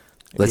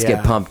 let's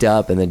get pumped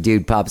up, and the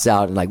dude pops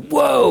out and like,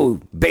 whoa,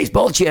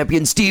 baseball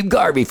champion Steve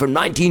Garvey from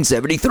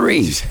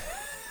 1973,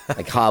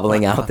 like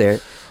hobbling out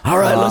there. All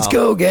right, let's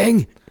go,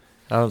 gang.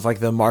 I was like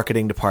the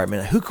marketing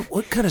department.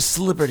 What kind of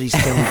celebrities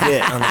can we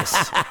get on this?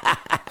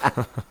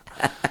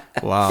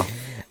 Wow.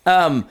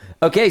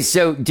 Okay,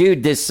 so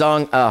dude, this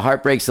song,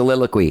 Heartbreak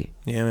Soliloquy.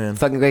 Yeah, man.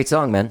 Fucking great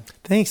song, man.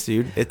 Thanks,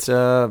 dude. It's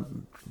a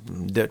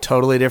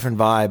totally different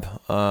vibe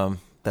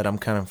that I'm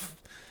kind of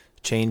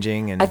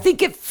changing. And I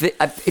think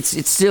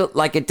it's still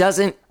like it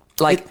doesn't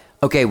like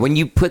okay when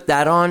you put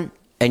that on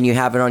and you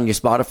have it on your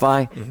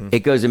Spotify,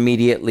 it goes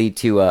immediately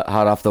to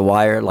Hot Off the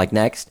Wire like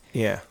next.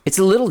 Yeah, it's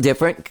a little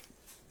different,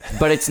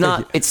 but it's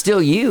not. It's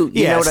still you.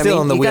 You know what still I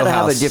mean? In the you wheelhouse. Gotta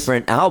have a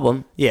different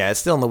album. Yeah, it's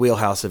still in the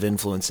wheelhouse of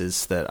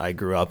influences that I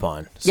grew up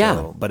on. So,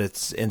 yeah, but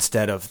it's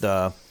instead of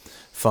the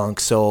funk,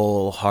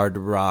 soul, hard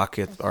rock,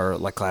 or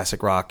like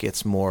classic rock,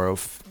 it's more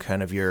of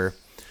kind of your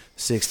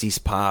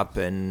 60s pop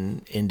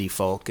and indie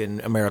folk, and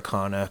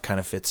Americana kind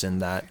of fits in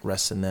that,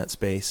 rests in that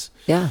space.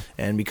 Yeah.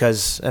 And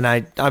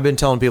I've been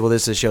telling people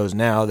this at shows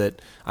now that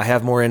I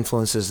have more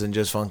influences than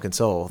just funk and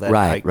soul. That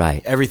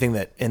right. Everything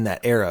that in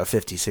that era,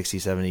 50s,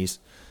 60s,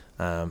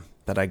 70s,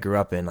 that I grew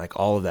up in, like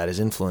all of that is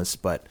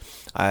influenced, but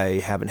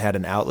I haven't had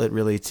an outlet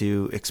really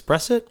to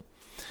express it.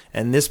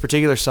 And this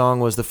particular song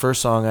was the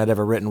first song I'd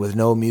ever written with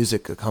no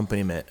music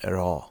accompaniment at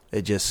all.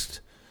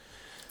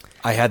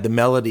 I had the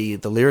melody,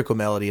 the lyrical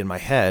melody in my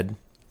head,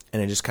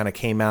 and it just kind of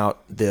came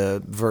out,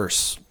 the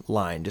verse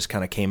line just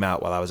kind of came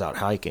out while I was out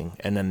hiking.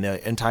 And then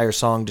the entire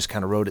song just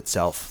kind of wrote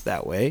itself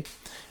that way.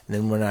 And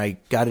then when I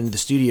got into the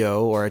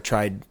studio or I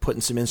tried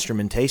putting some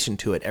instrumentation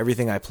to it,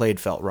 everything I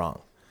played felt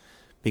wrong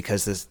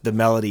because the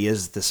melody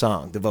is the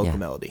song, the vocal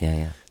melody.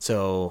 Yeah.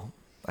 So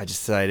I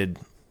just decided,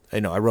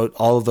 I wrote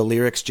all of the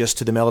lyrics just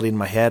to the melody in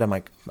my head. I'm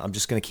like, I'm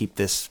just going to keep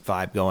this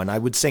vibe going. I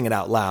would sing it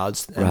out loud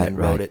and then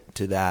wrote it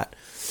to that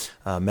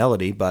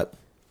melody, but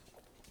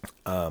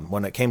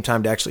when it came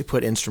time to actually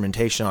put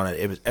instrumentation on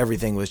it,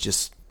 everything was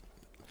just,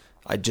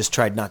 I just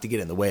tried not to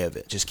get in the way of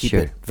it. Just keep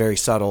it very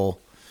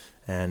subtle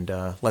and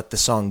let the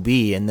song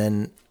be. And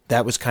then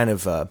that was kind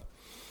of a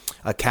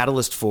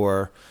catalyst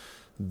for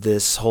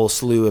this whole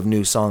slew of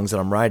new songs that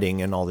I'm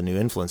writing and all the new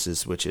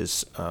influences, which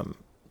is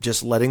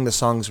just letting the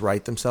songs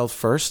write themselves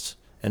first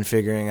and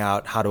figuring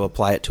out how to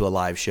apply it to a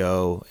live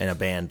show and a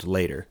band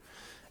later.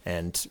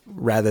 And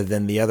rather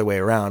than the other way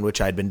around,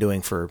 which I'd been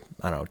doing for,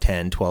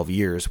 10, 12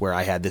 years, where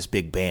I had this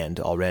big band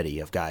already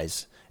of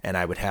guys, and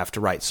I would have to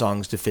write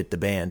songs to fit the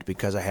band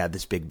because I had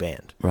this big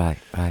band. Right.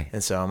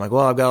 And so I'm like,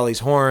 well, I've got all these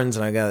horns,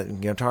 and I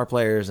got guitar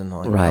players, and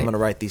I'm going to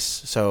write these.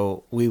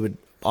 So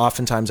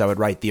oftentimes I would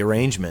write the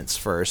arrangements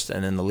first,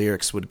 and then the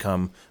lyrics would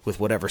come with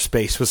whatever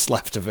space was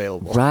left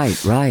available.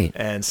 Right.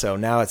 And so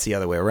now it's the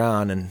other way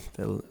around, and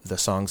the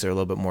songs are a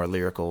little bit more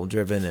lyrical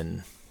driven,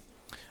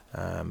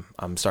 and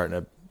I'm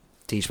starting to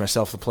teach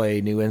myself to play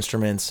new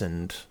instruments.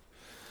 And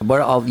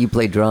you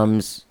play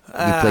drums, you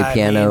play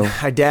piano.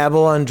 I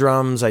dabble on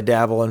drums, I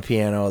dabble on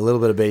piano, a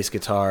little bit of bass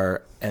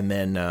guitar, and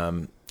then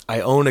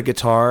I own a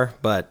guitar,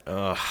 but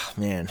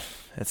man,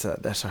 that's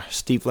a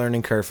steep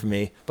learning curve for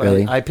me. But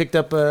really? I picked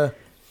up a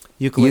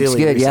ukulele It's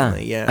good,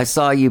 recently. yeah. I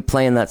saw you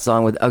playing that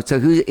song with. Oh, so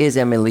who is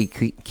Emily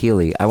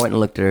Keeley? I went and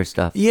looked at her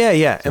stuff.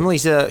 Yeah.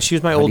 Emily's she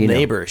was my old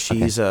neighbor. Know?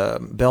 She's a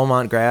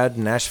Belmont grad,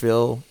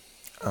 Nashville.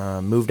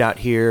 Moved out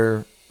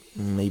here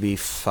maybe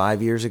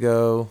 5 years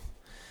ago,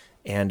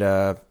 and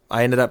I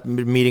ended up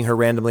meeting her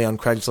randomly on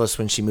Craigslist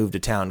when she moved to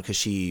town because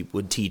she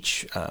would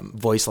teach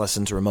voice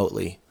lessons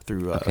remotely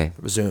through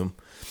Zoom,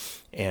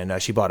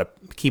 and she bought a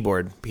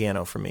keyboard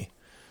piano for me.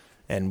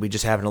 And we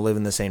just happened to live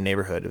in the same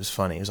neighborhood. It was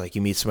funny. It was like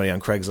you meet somebody on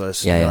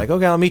Craigslist. And you're like,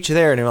 okay, I'll meet you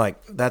there. And you're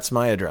like, that's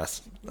my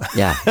address.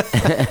 Yeah.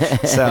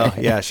 So,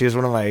 yeah, she was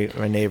one of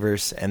my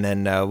neighbors. And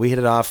then we hit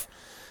it off.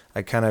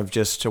 I kind of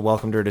just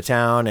welcomed her to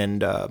town.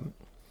 And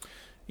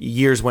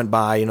years went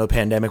by. The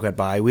pandemic went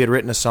by. We had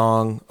written a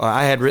song. Or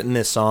I had written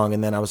this song.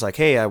 And then I was like,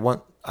 hey,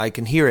 I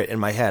can hear it in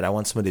my head. I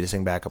want somebody to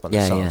sing back up on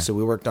the song. Yeah. So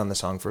we worked on the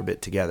song for a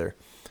bit together.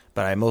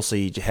 But I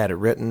mostly had it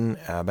written.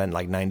 Been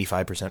like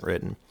 95%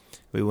 written.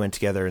 We went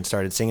together and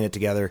started singing it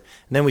together.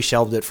 And then we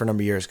shelved it for a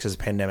number of years because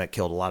the pandemic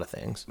killed a lot of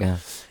things. Yeah.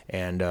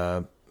 And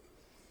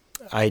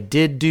I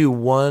did do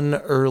one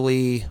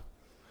early,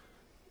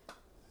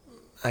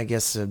 I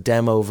guess, a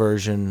demo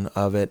version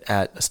of it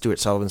at Stuart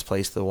Sullivan's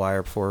place, the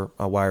Wire, for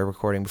a Wire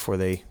recording before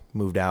they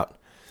moved out.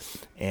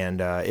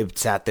 And it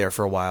sat there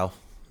for a while,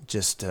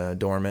 just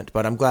dormant.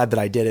 But I'm glad that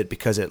I did it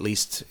because at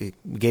least it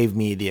gave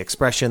me the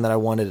expression that I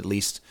wanted. At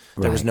least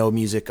there was no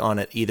music on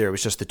it either. It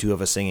was just the two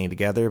of us singing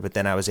together. But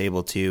then I was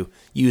able to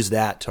use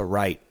that to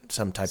write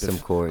some type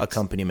of chords,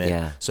 accompaniment.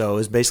 Yeah. So it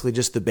was basically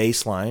just the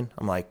bass line.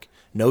 I'm like,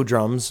 no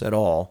drums at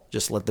all.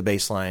 Just let the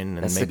bass line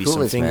and maybe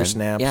some finger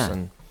snaps. Yeah.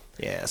 And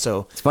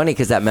so it's funny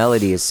because that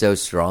melody is so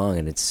strong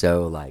and it's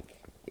so like,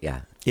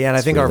 yeah, and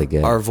I think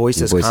really our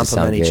voices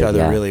complement each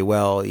other really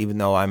well. Even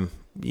though I'm,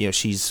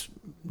 she's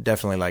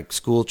definitely like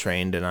school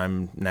trained and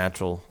I'm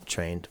natural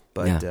trained,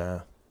 but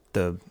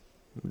the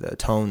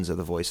tones of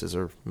the voices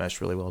are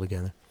meshed really well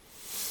together.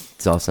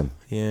 It's awesome.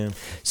 Yeah.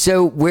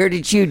 So where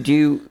did you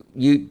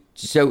do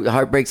so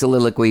Heartbreak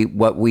Soliloquy,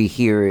 what we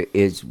hear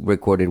is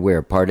recorded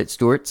where? Part at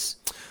Stewart's?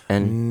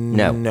 And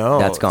no,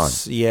 that's gone.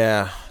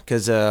 Yeah,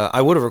 because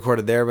I would have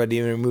recorded there, but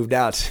he moved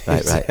out.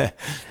 Right.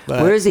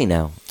 Where is he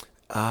now?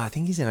 I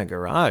think he's in a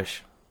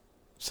garage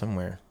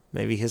somewhere.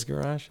 Maybe his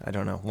garage? I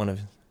don't know.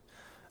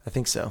 I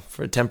think so,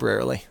 for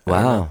temporarily.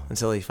 Wow.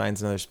 Until he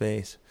finds another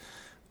space.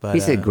 But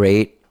he's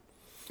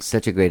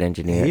such a great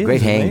engineer.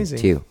 Great hang, amazing.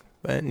 Too.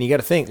 But you got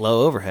to think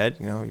low overhead.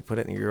 You put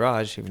it in your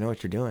garage. If you know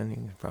what you're doing, you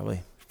can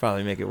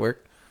probably make it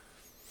work.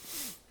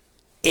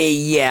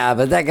 Yeah,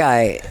 but that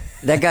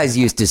guy's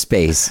used to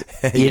space.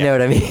 You know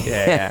what I mean?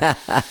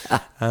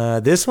 Yeah.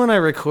 This one I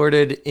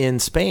recorded in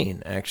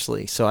Spain,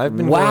 actually. So I've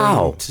been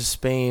going to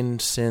Spain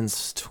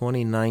since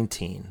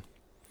 2019.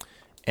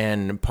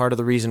 And part of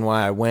the reason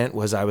why I went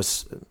was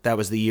that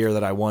was the year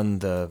that I won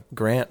the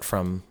grant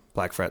from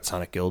Black Fret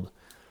Sonic Guild,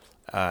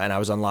 and I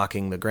was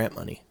unlocking the grant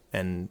money.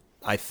 And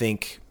I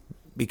think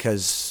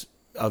because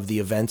of the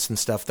events and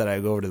stuff that I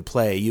go over to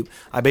play,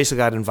 I basically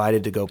got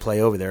invited to go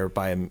play over there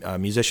by a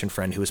musician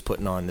friend who was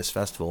putting on this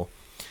festival.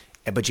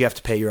 But you have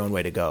to pay your own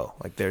way to go.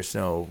 Like, there's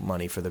no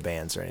money for the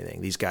bands or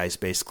anything. These guys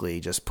basically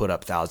just put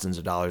up thousands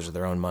of dollars of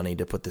their own money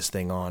to put this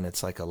thing on.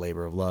 It's like a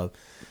labor of love.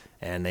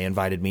 And they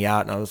invited me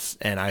out,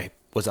 and I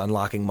was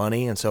unlocking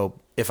money. And so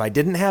if I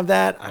didn't have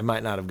that, I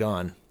might not have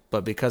gone.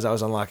 But because I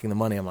was unlocking the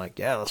money, I'm like,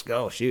 yeah, let's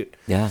go, shoot.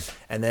 Yeah.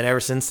 And then ever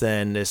since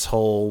then, this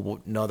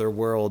whole another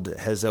world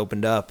has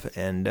opened up,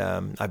 and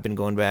I've been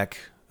going back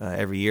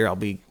every year. I'll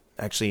be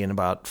actually in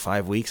about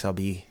 5 weeks. I'll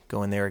be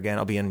going there again.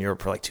 I'll be in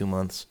Europe for like 2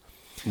 months.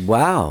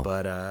 Wow.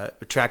 But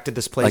attracted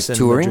this place like in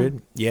touring?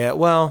 Madrid. Yeah,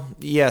 well,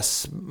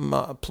 yes.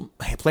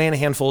 Playing a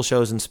handful of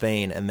shows in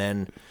Spain, and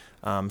then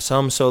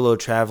some solo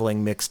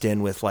traveling mixed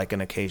in with like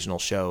an occasional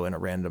show in a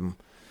random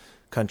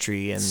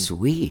country. And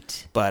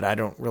sweet. But I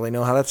don't really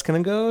know how that's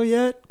going to go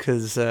yet,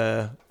 because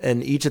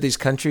in each of these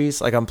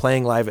countries, like I'm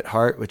playing live at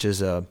Heart, which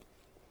is a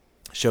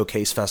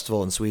showcase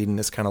festival in Sweden.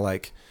 It's kind of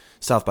like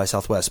South by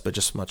Southwest, but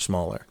just much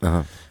smaller.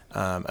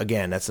 Uh-huh.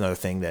 Again, that's another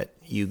thing that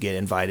you get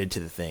invited to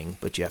the thing,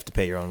 but you have to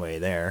pay your own way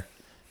there.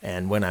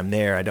 And when I'm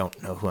there, I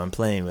don't know who I'm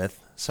playing with.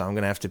 So I'm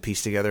going to have to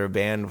piece together a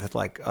band with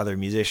like other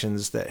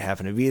musicians that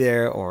happen to be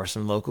there, or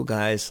some local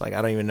guys. Like,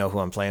 I don't even know who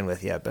I'm playing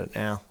with yet, but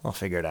I'll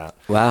figure it out.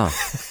 Wow.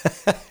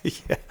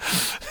 Yeah.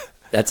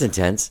 That's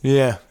intense.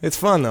 Yeah. It's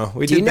fun though.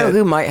 Do you know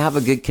who might have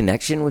a good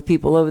connection with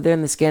people over there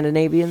in the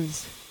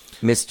Scandinavians?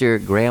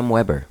 Mr. Graham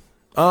Weber.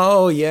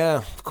 Oh yeah,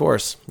 of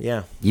course.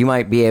 Yeah. You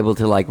might be able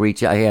to like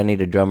reach out, hey, I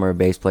need a drummer, a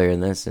bass player in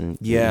this, and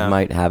you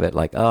might have it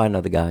like, oh, I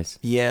know the guys.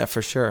 Yeah,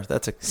 for sure.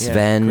 That's a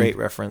Sven, great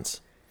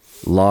reference.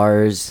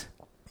 Lars.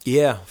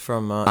 Yeah,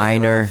 from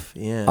Einar.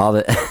 Yeah. All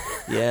the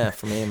yeah,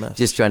 from AMF.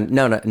 Just trying.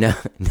 No,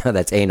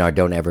 that's Einar.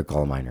 Don't ever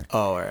call him Einar. Oh,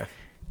 all right.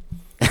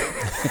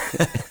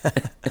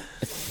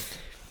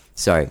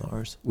 Sorry,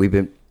 Lars. We've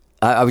been.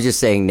 I was just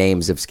saying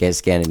names of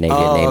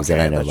Scandinavian names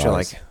that I know.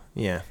 Lars.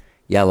 Yeah.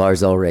 Yeah,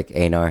 Lars Ulrich,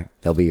 Einar.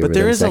 They'll be your. But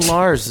there is a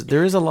Lars.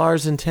 There is a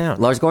Lars in town.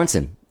 Lars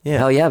Goranson. Yeah.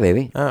 Hell yeah,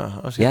 baby.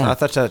 Oh, Yeah. I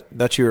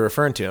thought you were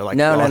referring to like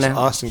No, Austin, no.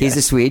 Austin He's guy.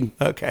 a Swede.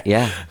 Okay.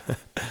 Yeah.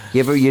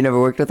 You never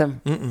worked with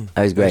him? Mm-mm.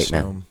 Oh, he's great, Just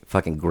man. know him.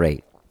 Fucking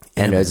great.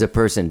 And as a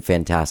person,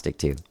 fantastic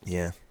too.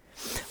 Yeah.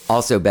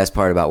 Also, best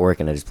part about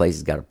working at his place,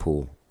 he's got a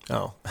pool.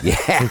 Oh. Yeah,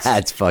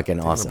 it's fucking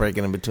I'm awesome.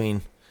 breaking in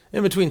between.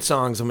 In between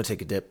songs, I'm gonna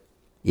take a dip.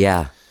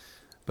 Yeah.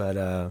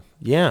 But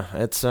yeah,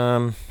 it's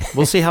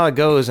we'll see how it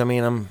goes. I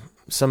mean, I'm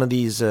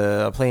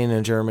playing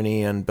in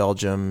Germany and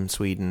Belgium,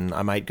 Sweden.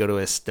 I might go to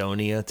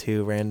Estonia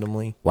too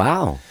randomly.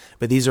 Wow.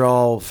 But these are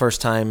all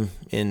first time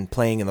in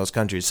playing in those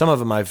countries. Some of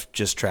them I've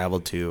just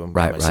traveled to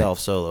by myself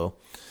solo,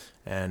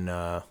 and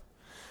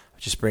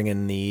just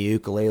bringing the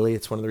ukulele.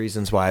 It's one of the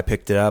reasons why I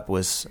picked it up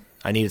was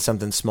I needed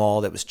something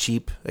small that was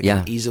cheap that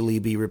could easily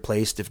be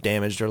replaced if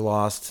damaged or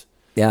lost.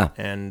 Yeah.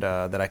 And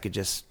that I could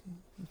just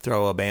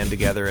throw a band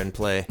together and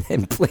play.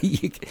 And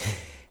play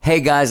Hey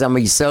guys, I'm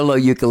a solo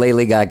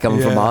ukulele guy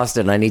coming from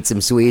Austin. I need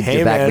some Swedes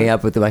to back me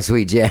up with my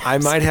sweet jams. I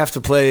might have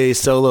to play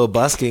solo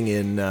busking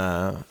in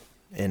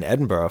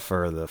Edinburgh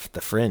for the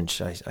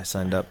Fringe. I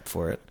signed up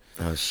for it.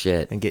 Oh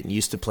shit! And getting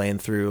used to playing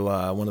through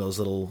one of those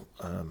little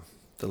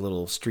the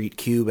little street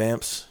cube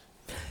amps.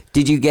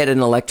 Did you get an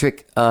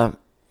electric?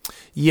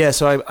 Yeah,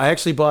 so I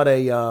actually bought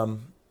a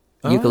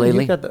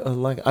ukulele.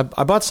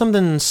 I bought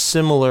something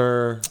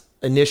similar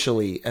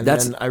initially, and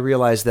then I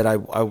realized that I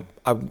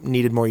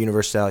needed more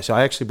universality. So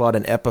I actually bought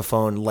an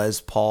Epiphone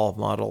Les Paul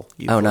model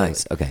ukulele. Oh,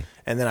 nice. Okay.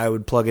 And then I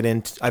would plug it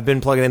in. I've been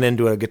plugging it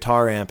into a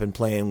guitar amp and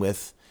playing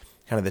with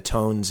kind of the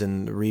tones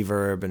and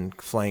reverb and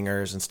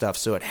flangers and stuff.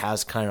 So it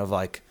has kind of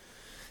like,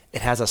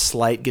 it has a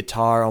slight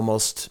guitar,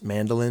 almost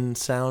mandolin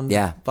sound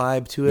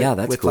vibe to it. Yeah,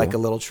 that's with cool. like a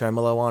little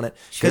tremolo on it.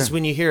 Because Sure.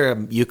 when you hear a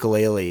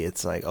ukulele,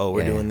 it's like, oh,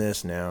 we're doing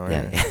this now.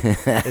 Yeah.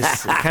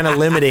 It's kind of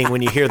limiting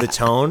when you hear the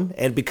tone,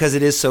 and because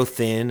it is so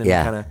thin and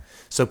kind of,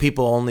 so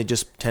people only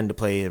just tend to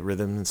play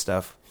rhythms and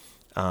stuff.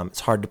 It's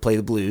hard to play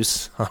the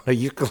blues on a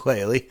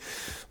ukulele,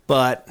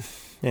 but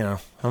you know,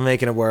 I'm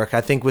making it work.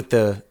 I think with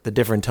the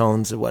different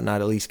tones and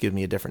whatnot, at least give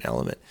me a different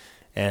element.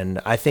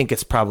 And I think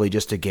it's probably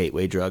just a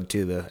gateway drug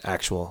to the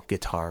actual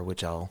guitar,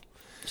 which I'll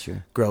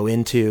grow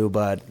into.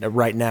 But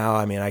right now,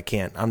 I mean,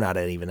 I'm not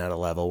even at a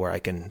level where I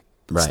can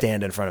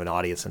stand in front of an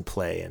audience and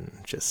play and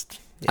just.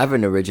 I have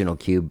an original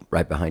cube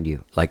right behind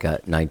you, like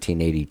a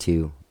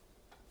 1982.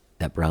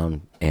 That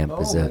brown amp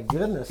is my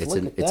goodness,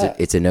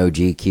 it's an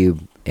OG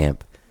cube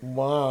amp.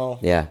 Wow.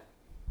 Yeah.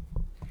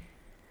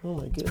 Oh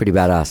my goodness. Pretty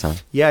badass, huh?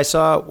 Yeah, I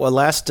saw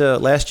last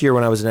year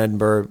when I was in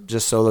Edinburgh,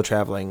 just solo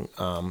traveling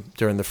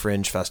during the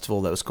Fringe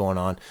Festival that was going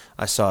on.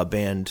 I saw a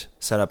band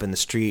set up in the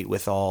street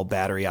with all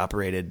battery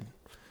operated.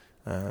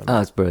 Oh,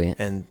 that's brilliant.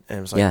 And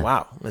it was like,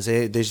 wow.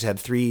 They just had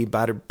 3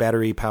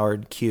 battery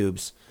powered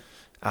cubes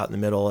out in the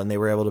middle, and they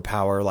were able to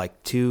power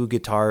like 2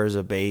 guitars,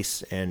 a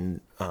bass,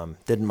 and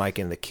didn't mic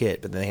in the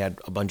kit, but then they had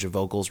a bunch of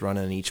vocals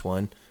running in each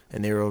one,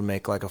 and they were able to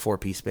make like a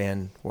 4-piece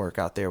band work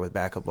out there with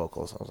backup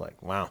vocals. I was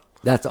like, wow.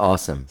 That's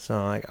awesome. So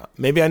like,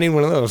 maybe I need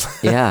one of those.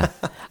 Yeah.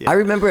 I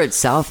remember at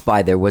South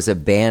by there was a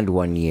band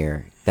one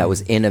year that was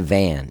in a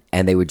van,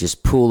 and they would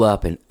just pull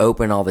up and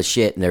open all the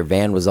shit, and their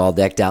van was all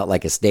decked out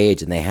like a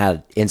stage, and they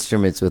had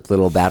instruments with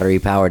little battery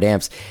powered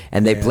amps,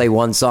 and they play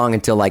one song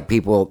until like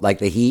people like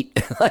the heat,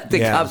 like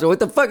the cops are, what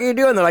the fuck are you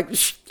doing? They're like,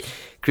 shh,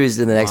 cruise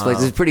to the next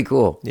place. It's pretty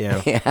cool.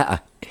 Yeah. Yeah.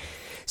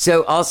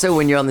 So also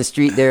when you're on the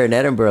street there in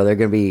Edinburgh, they're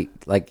going to be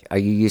like, are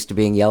you used to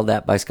being yelled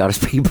at by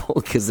Scottish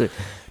people? Because they're,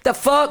 the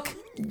fuck?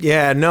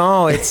 Yeah,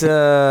 no, it's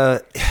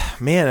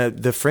man,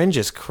 the Fringe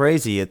is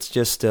crazy. It's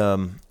just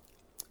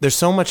there's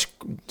so much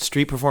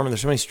street performing.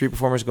 There's so many street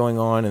performers going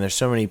on, and there's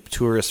so many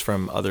tourists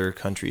from other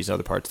countries,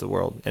 other parts of the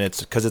world, and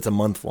it's because it's a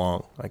month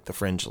long. Like the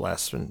Fringe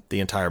lasts the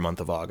entire month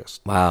of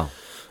August. Wow.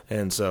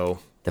 And so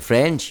the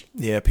Fringe.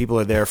 Yeah, people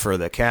are there for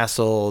the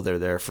castle. They're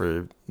there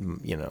for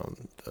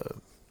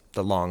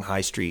the long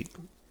High Street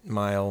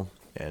mile,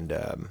 and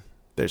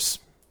there's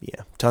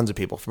tons of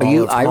people from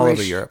all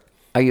over Europe.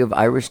 Are you of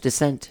Irish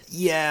descent?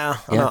 Yeah.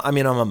 I'm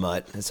a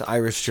mutt. It's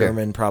Irish,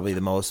 German, probably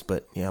the most,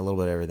 but yeah, a little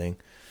bit of everything.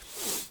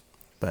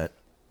 But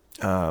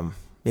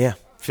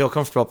feel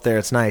comfortable up there.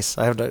 It's nice.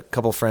 I have a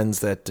couple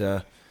friends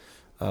that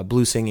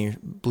blues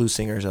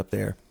singers up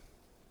there,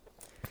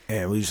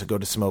 and we used to go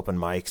to some open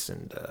mics,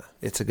 and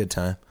it's a good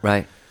time.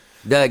 Right.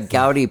 The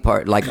Gaudi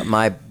part, like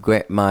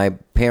my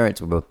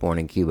parents were both born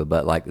in Cuba,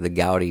 but like the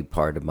Gaudi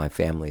part of my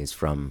family is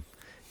from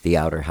the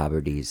Outer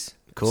Hebrides,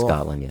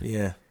 Scotland.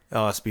 Yeah.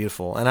 Oh, it's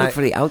beautiful. And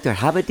for the Outer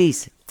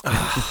Hebrides.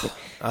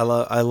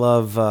 I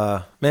love.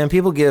 Man,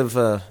 people give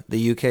the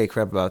UK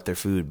crap about their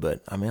food,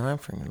 but I mean, I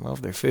freaking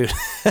love their food.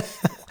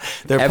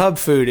 Their pub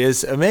food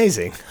is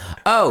amazing.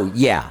 Oh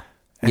yeah,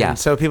 and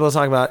so people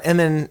talk about, and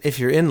then if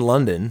you're in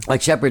London,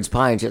 like Shepherd's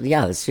Pie,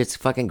 this shit's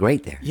fucking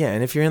great there. Yeah,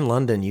 and if you're in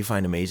London, you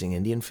find amazing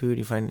Indian food.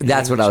 You find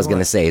that's what I was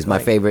gonna say. Is my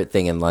favorite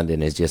thing in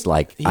London is just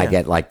like I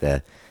get like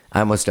I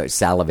almost start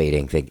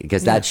salivating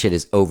because that shit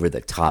is over the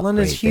top.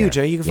 London's huge.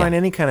 There. You can find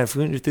any kind of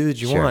food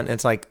that you want.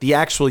 It's like the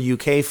actual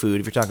UK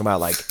food. If you're talking about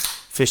like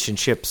fish and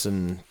chips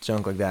and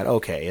junk like that,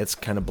 okay, it's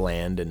kind of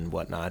bland and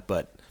whatnot.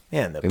 But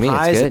Man, the I mean, it's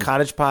pies, the good.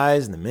 cottage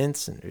pies, and the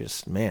mints, and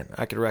just man,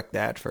 I could wreck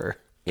that for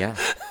Yeah.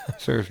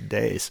 for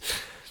days.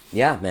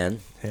 Yeah, man.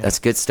 That's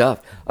good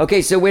stuff.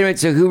 Okay, so wait a minute.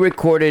 So who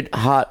recorded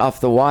Hot Off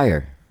the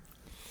Wire?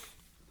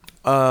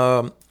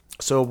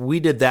 So we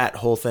did that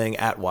whole thing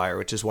at Wire,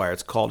 which is why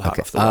it's called Hot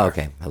Off the Wire. Oh,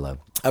 okay. Hello.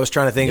 I was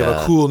trying to think of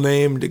a cool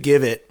name to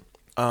give it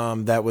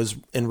that was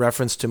in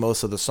reference to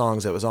most of the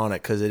songs that was on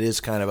it, because it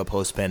is kind of a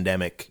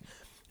post-pandemic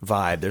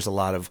vibe. There's a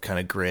lot of kind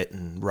of grit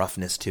and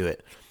roughness to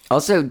it.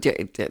 Also,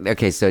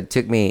 okay, so it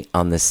took me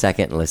on the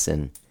second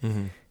listen.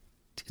 Mm-hmm.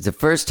 It's the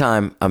first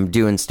time I'm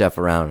doing stuff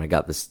around, and I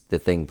got the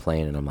thing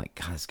playing, and I'm like,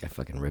 God, this guy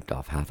fucking ripped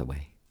off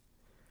Hathaway.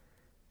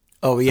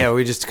 Oh, yeah,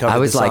 we just covered I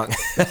was the like,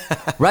 song.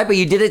 right, but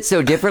you did it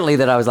so differently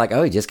that I was like,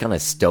 oh, he just kind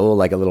of stole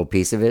like a little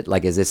piece of it.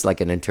 Like, is this like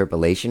an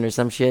interpolation or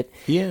some shit?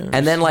 Yeah.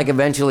 And then like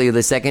eventually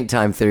the second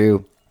time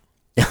through,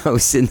 I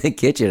was in the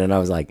kitchen and I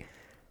was like,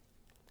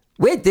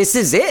 wait, this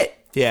is it.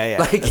 Yeah.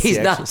 Like that's he's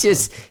the not actual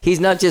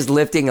just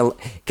lifting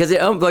because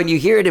when you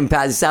hear it in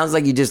past, it sounds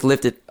like you just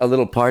lifted a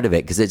little part of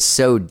it because it's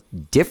so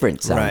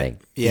different sounding.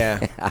 Right.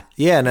 Yeah.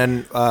 Yeah. And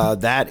then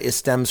that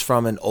stems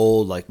from an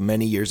old, like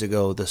many years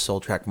ago, the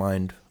Soul Track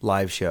Mind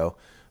live show.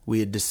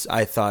 We had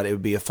I thought it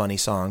would be a funny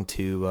song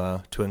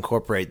to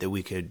incorporate that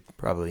we could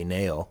probably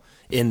nail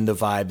in the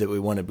vibe that we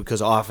wanted,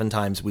 because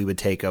oftentimes we would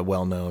take a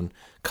well-known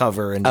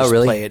cover and just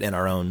play it in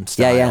our own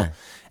style. Yeah.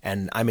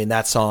 And I mean,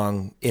 that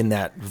song in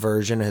that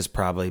version has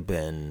probably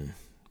been,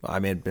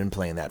 I've been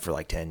playing that for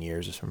like 10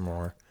 years or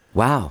more.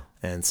 Wow.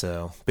 And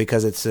so,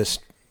 because it's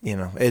just,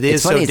 it is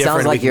It's funny. so It different.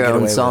 sounds we like can your get own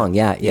away with song.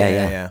 it.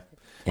 Yeah.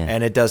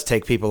 And it does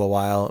take people a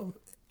while.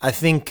 I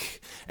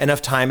think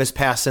enough time has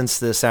passed since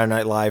the Saturday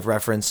Night Live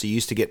reference. You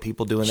used to get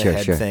people doing the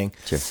head thing.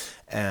 Sure.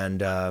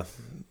 And,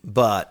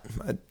 but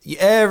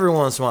every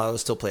once in a while, I will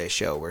still play a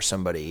show where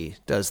somebody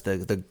does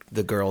the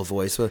girl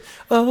voice with,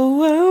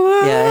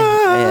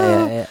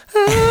 Yeah.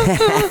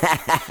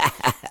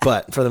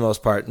 But for the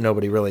most part,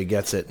 nobody really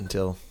gets it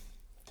until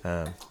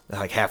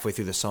like halfway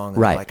through the song.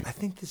 And Right. they're like, I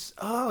think it's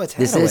Hathaway.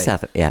 This is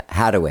Hathaway. Yeah,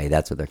 Hathaway.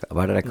 That's what they're called.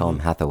 Why did I call him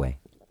Hathaway?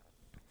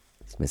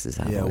 It's Mrs.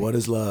 Hathaway. Yeah, what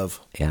is love?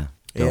 Yeah.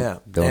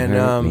 Don't and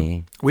hurt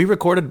me. we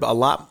recorded a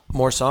lot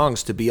more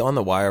songs to be on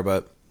the Wire,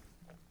 but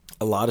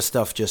a lot of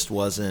stuff just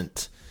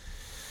wasn't.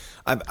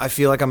 I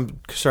feel like I'm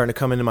starting to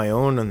come into my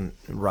own and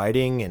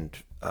writing and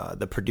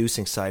the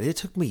producing side. It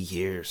took me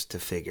years to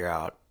figure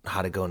out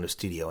how to go into the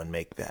studio and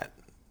make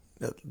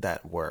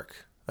that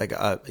work. Like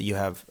you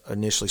have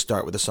initially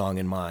start with a song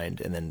in mind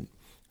and then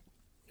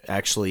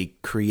actually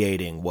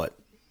creating what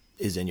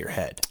is in your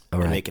head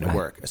and making it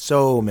work.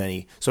 So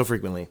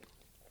frequently.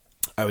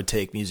 I would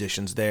take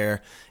musicians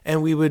there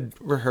and we would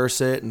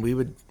rehearse it and we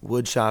would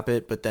wood shop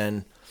it, but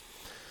then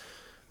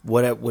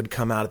what it would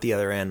come out at the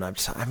other end, I'm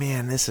just like,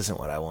 man, this isn't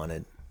what I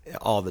wanted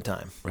all the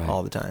time.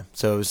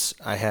 So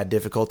I had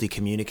difficulty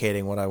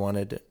communicating what I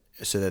wanted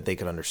so that they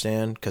could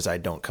understand, because I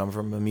don't come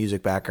from a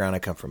music background. I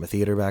come from a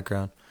theater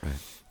background. Right.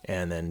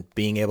 And then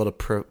being able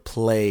to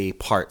play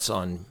parts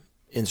on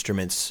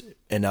instruments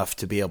enough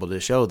to be able to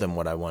show them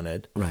what I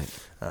wanted. Right.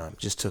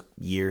 Just took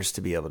years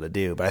to be able to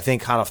do. But I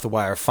think Hot Off the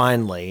Wire,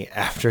 finally,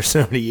 after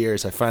so many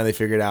years, I finally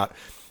figured out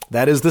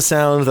that is the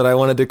sound that I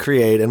wanted to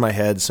create in my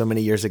head so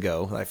many years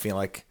ago. I feel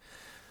like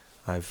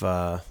I've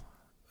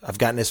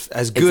gotten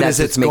as good as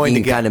it's going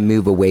to get. Kind of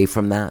move away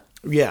from that.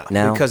 Yeah,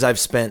 now? Because I've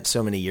spent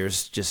so many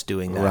years just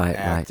doing that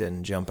act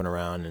and jumping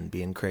around and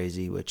being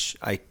crazy, which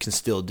I can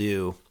still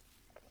do.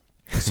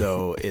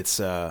 So it's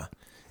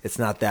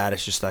not that.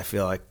 It's just I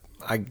feel like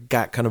I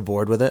got kind of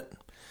bored with it,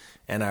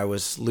 and I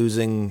was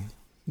losing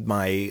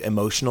my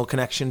emotional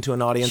connection to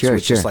an audience,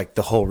 which is like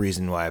the whole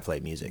reason why I play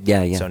music.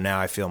 Yeah. So now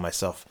I feel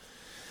myself.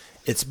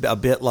 It's a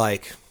bit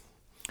like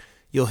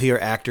you'll hear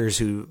actors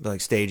who,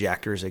 like stage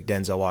actors, like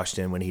Denzel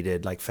Washington when he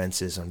did like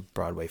Fences on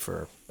Broadway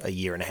for a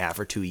year and a half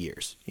or 2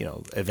 years.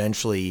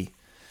 Eventually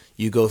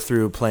you go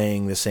through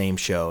playing the same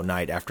show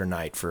night after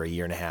night for a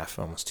year and a half,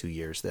 almost 2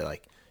 years. That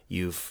like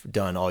you've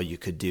done all you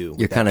could do.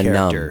 You're kind of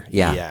numb.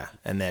 Yeah.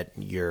 And that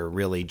you're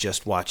really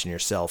just watching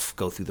yourself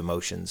go through the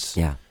motions.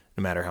 Yeah.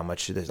 No matter how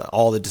much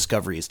all the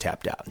discovery is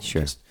tapped out.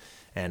 Sure.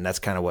 And that's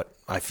kind of what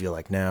I feel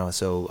like now.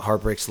 So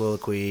Heartbreak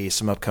Soliloquy,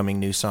 some upcoming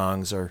new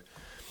songs are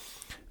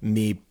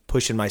me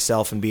pushing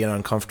myself and being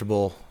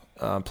uncomfortable,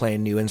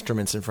 playing new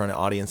instruments in front of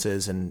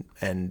audiences.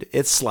 And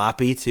it's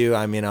sloppy too.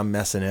 I mean, I'm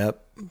messing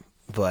up,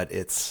 but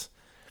it's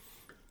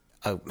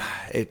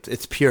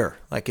pure.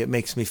 Like it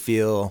makes me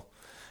feel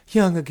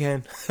young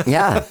again.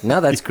 Yeah, no,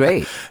 that's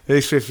great. It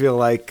makes me feel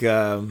like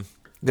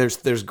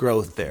there's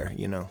growth there.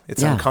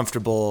 It's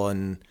uncomfortable,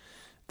 and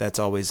that's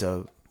always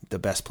the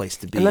best place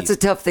to be. And that's a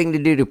tough thing to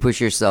do, to push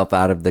yourself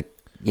out of the,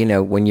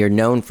 when you're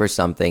known for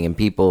something and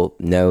people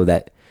know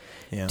that.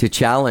 Yeah. To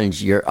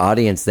challenge your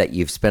audience that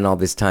you've spent all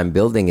this time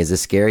building is a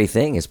scary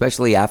thing,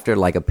 especially after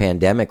like a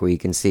pandemic where you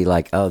can see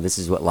like, oh, this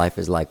is what life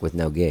is like with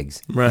no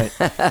gigs. Right.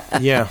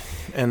 Yeah.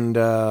 And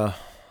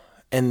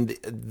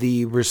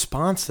the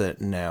response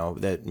that now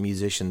that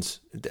musicians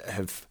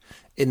have,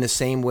 in the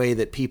same way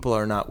that people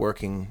are not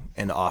working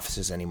in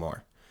offices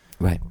anymore.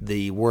 Right.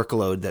 the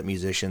workload that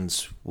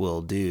musicians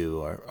will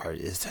do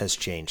has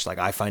changed. Like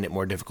I find it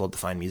more difficult to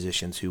find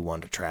musicians who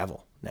want to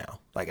travel now.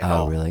 Like at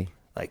all. Really?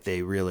 Like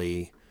they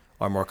really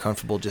are more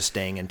comfortable just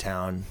staying in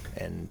town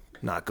and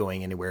not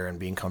going anywhere and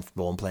being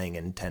comfortable and playing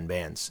in 10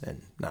 bands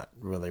and not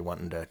really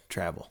wanting to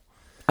travel.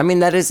 I mean,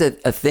 that is a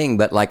thing,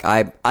 but like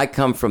I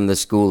come from the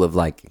school of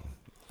like,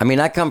 I mean,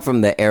 I come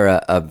from the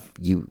era of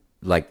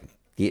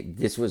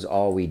this was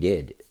all we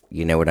did.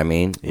 You know what I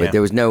mean? Yeah. But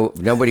there was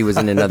nobody was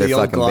in another The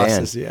old fucking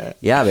glosses, band. yeah.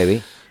 Yeah,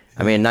 baby.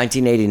 I mean, in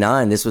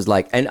 1989, this was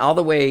like, and all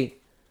the way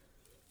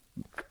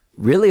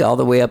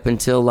up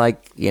until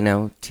like,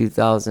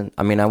 2000.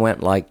 I mean, I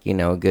went like,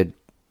 a good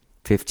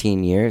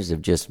 15 years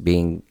of just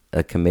being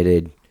a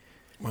committed.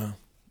 Wow.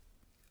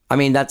 I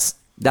mean, that's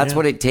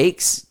what it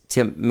takes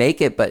to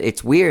make it, but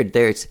it's weird.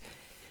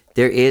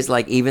 There is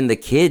like even the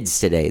kids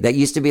today that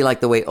used to be like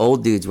the way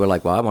old dudes were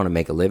like, well, I want to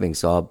make a living,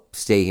 so I'll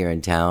stay here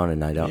in town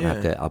and I don't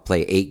have to, I'll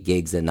play 8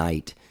 gigs a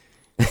night,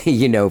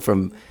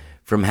 from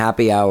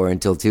happy hour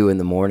until 2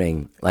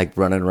 a.m, like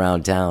running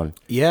around town.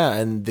 Yeah.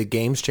 And the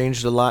game's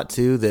changed a lot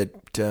too,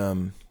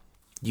 that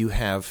you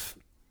have,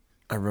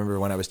 I remember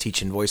when I was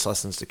teaching voice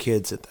lessons to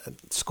kids at the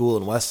school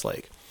in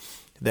Westlake,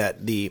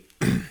 that the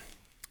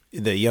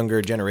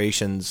younger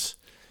generations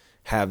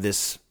have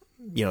this,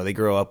 they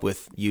grow up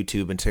with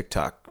YouTube and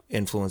TikTok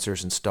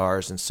influencers and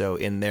stars, and so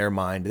in their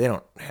mind they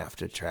don't have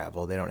to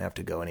travel, they don't have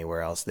to go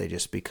anywhere else, they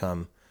just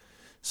become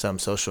some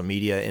social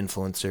media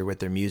influencer with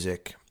their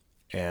music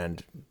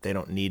and they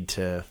don't need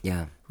to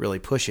really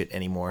push it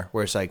anymore.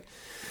 Whereas like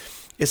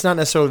it's not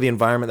necessarily the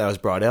environment that I was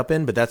brought up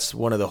in, but that's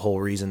one of the whole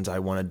reasons I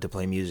wanted to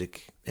play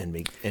music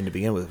and to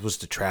begin with, was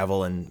to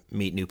travel and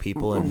meet new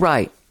people. And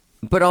right.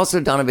 But also,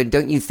 Donovan,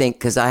 don't you think,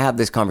 because I have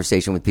this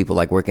conversation with people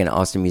like working at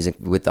Austin Music,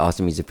 with the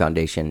Austin Music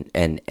Foundation,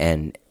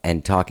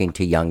 and talking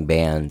to young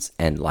bands,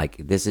 and like,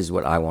 this is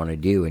what I want to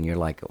do. And you're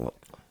like, well,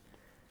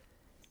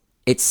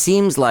 it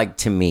seems like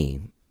to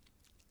me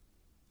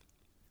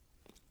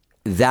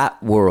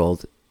that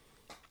world,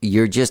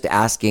 you're just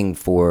asking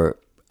for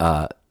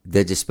the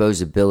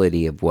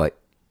disposability of what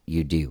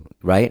you do,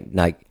 right?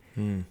 Like,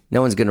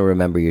 no one's going to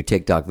remember your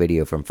TikTok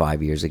video from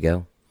 5 years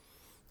ago.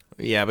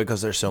 Yeah,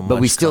 because there's so much. But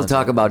we still content.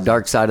 talk about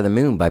Dark Side of the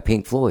Moon by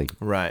Pink Floyd.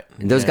 Right.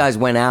 And those guys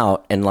went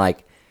out and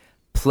like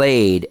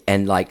played,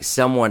 and like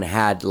someone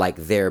had like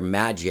their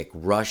magic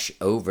rush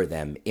over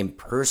them in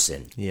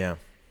person. Yeah.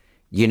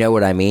 You know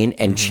what I mean?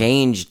 And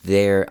changed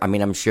their, I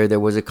mean, I'm sure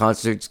there was a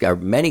concert, or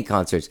many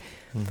concerts.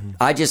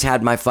 I just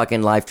had my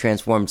fucking life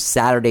transformed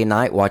Saturday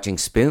night watching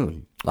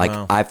Spoon. Like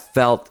Wow. I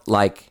felt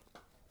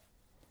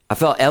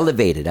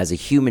elevated as a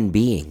human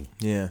being.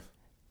 Yeah.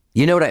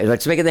 You know what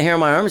let's make it the hair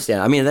on my arm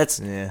stand. I mean, that's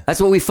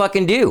what we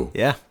fucking do.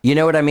 Yeah. You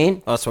know what I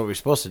mean? Oh, that's what we're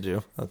supposed to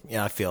do.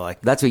 Yeah, I feel like.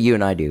 That's what you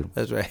and I do.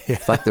 That's right.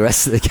 Fuck the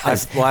rest of the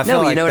guys. I feel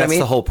like you know that's what I mean?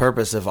 the whole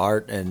purpose of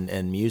art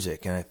and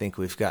music, and I think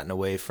we've gotten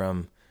away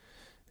from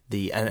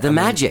the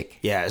magic.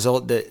 Yeah,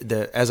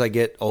 as I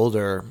get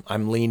older,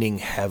 I'm leaning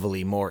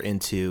heavily more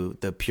into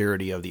the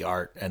purity of the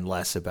art and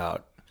less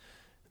about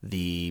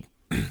the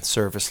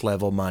surface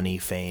level money,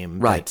 fame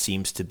that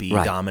seems to be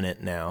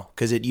dominant now.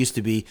 Because it used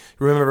to be,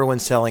 remember when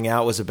selling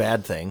out was a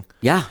bad thing?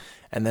 Yeah.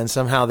 And then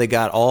somehow they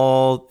got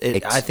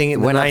I think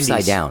in the went 90s,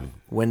 upside down.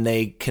 when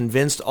they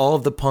convinced all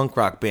of the punk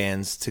rock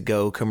bands to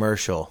go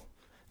commercial,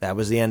 that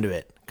was the end of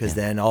it. Because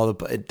then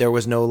there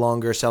was no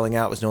longer selling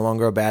out, was no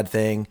longer a bad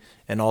thing,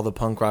 and all the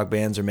punk rock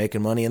bands are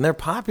making money and they're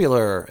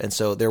popular, and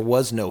so there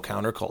was no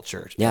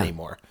counterculture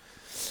anymore.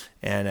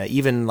 And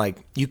even like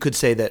you could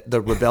say that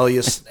the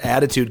rebellious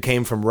attitude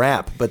came from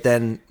rap, but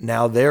then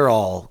now they're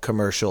all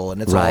commercial,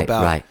 and it's all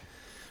about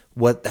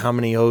how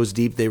many O's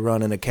deep they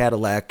run in a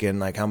Cadillac, and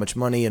like how much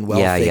money and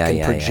wealth they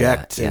can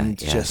project,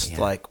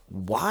 like,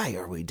 why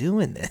are we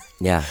doing this?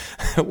 Yeah,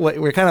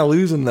 we're kind of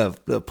losing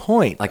the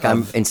point. Like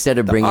instead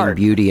of bringing art,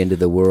 beauty into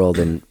the world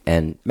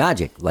and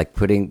magic, like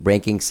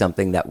breaking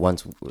something that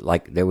once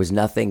like there was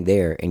nothing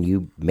there, and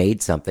you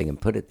made something and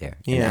put it there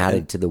and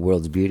added to the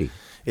world's beauty.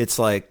 It's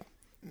like,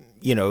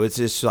 it's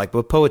just like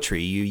with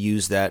poetry, you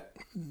use the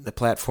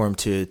platform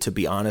to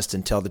be honest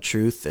and tell the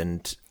truth,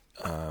 and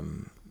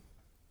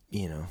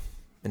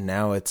and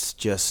now it's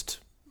just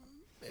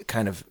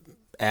kind of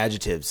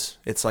adjectives.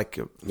 It's like,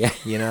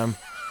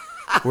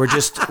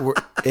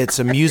 it's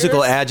a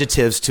musical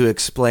adjectives to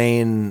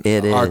explain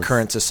our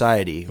current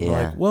society. We're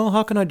like, well,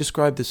 how can I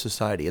describe this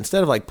society?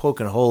 Instead of like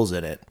poking holes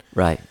in it.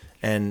 Right.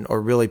 Or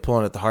really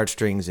pulling at the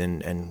heartstrings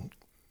and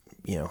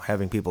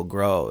having people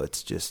grow.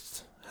 It's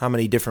just, how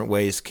many different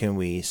ways can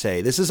we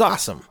say, this is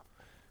awesome?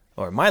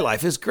 Or my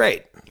life is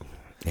great.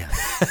 Yeah.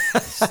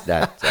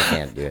 I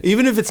can't do it.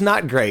 Even if it's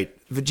not great,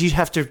 but you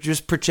have to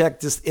just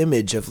project this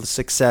image of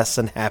success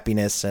and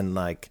happiness and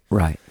like.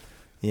 Right.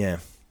 Yeah.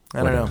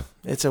 I don't know.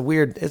 It's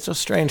a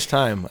strange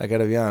time. I got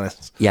to be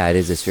honest. Yeah, it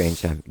is a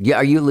strange time. Yeah.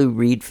 Are you a Lou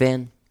Reed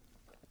fan?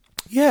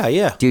 Yeah,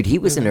 yeah. Dude, he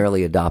was an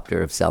early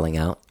adopter of selling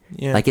out.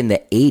 Yeah. Like in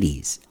the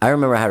 80s. I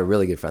remember I had a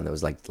really good friend that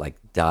was like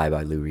Die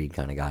by Lou Reed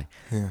kind of guy.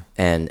 Yeah.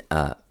 And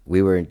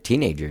we were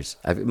teenagers.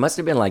 It must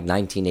have been like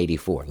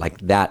 1984, like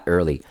that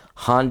early.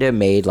 Honda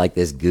made like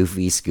this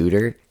goofy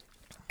scooter,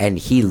 and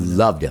he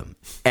loved him,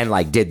 and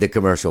like did the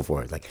commercial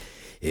for it. Like,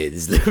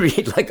 is the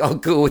Reed like all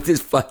cool with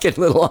this fucking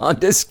little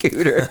Honda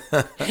scooter?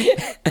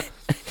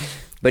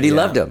 But he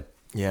loved him.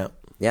 Yeah.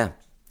 Yeah.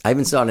 I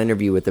even saw an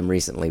interview with him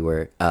recently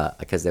where,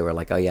 because they were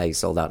like, oh yeah, you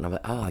sold out. And I'm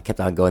like, oh, I kept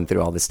on going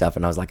through all this stuff.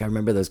 And I was like, I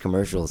remember those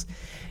commercials.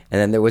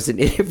 And then there was an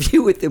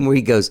interview with him where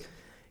he goes,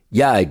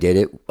 yeah, I did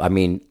it. I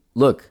mean,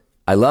 look,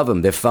 I love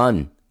them. They're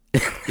fun.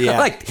 Yeah.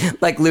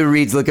 like Lou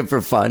Reed's looking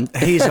for fun.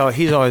 He's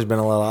always been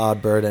a little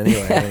odd bird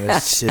anyway. I mean,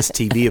 his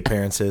TV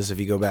appearances, if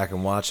you go back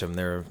and watch them,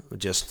 they're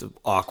just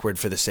awkward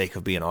for the sake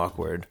of being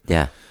awkward.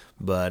 Yeah.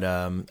 But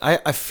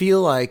I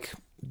feel like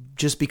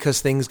just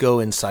because things go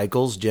in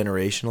cycles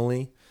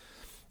generationally,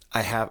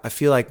 I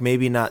feel like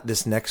maybe not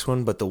this next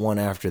one, but the one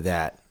after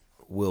that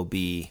will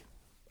be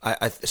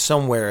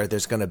somewhere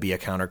there's going to be a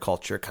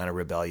counterculture kind of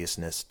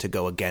rebelliousness to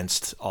go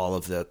against all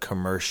of the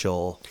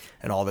commercial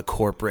and all the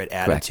corporate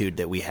attitude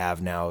that we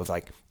have now of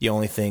like the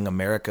only thing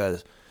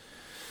America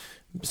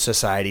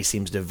society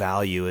seems to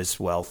value is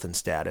wealth and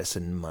status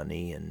and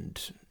money.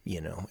 And, you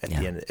know, at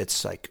the end,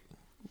 it's like,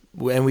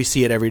 and we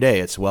see it every day.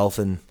 It's wealth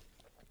and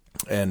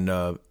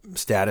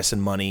status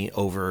and money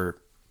over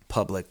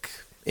public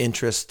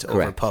interest,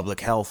 over public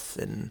health.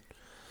 And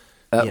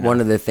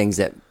one of the things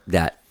that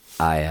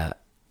I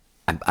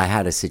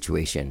had a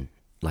situation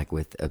like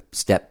with a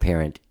step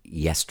parent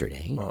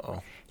yesterday.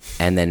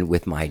 And then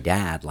with my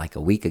dad like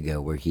a week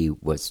ago where he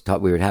was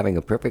we were having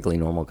a perfectly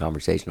normal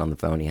conversation on the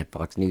phone. He had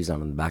Fox News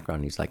on in the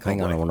background. He's like,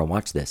 hang on, I want to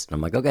watch this. And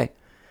I'm like, okay.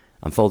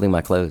 I'm folding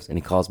my clothes. And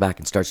he calls back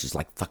and starts just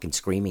like fucking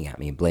screaming at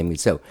me and blaming me.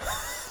 So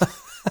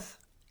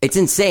it's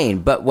insane.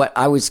 But what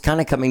I was kind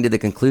of coming to the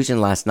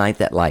conclusion last night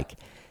that like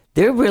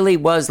there really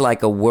was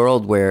like a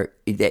world where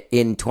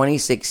in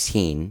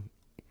 2016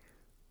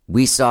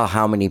 we saw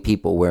how many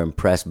people were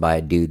impressed by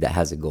a dude that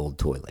has a gold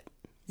toilet.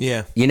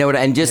 Yeah. You know what?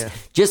 And just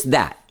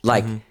that,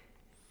 like,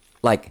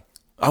 like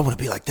I want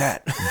to be like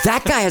that.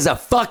 That guy has a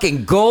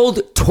fucking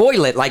gold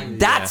toilet. Like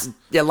that's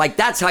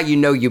how you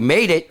know you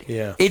made it.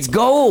 Yeah. It's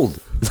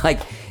gold. Like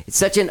it's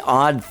such an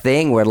odd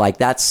thing where like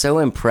that's so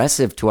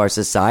impressive to our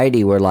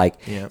society where like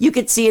you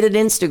could see it at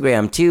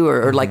Instagram too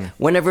or like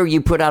whenever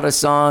you put out a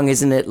song,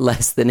 isn't it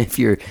less than if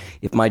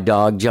my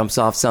dog jumps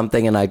off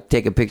something and I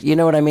take a picture, you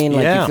know what I mean?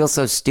 Like you feel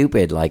so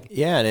stupid. Like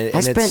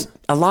I spent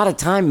a lot of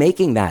time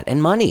making that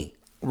and money.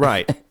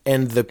 Right.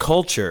 And the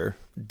culture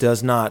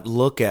does not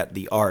look at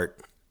the art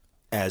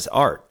as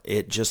art.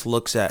 It just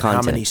looks at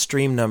Content. how many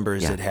stream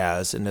numbers it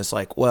has. And it's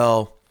like,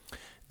 well,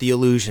 the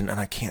illusion, and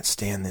I can't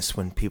stand this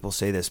when people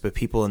say this, but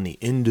people in the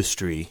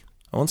industry,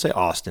 I won't say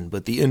Austin,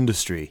 but the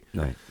industry,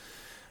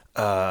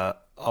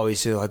 always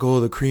say like,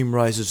 oh, the cream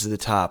rises to the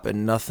top.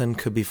 And nothing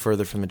could be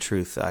further from the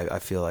truth. I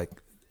feel like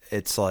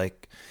it's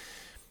like,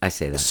 I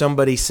say that.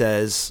 Somebody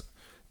says,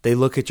 they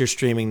look at your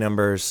streaming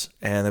numbers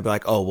and they'll be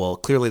like, oh, well,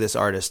 clearly this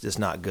artist is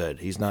not good.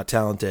 He's not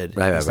talented.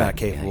 He's not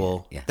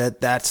capable.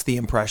 That's the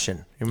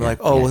impression. You're like,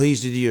 oh, well,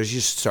 he's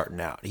just starting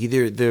out.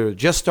 Either they're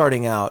just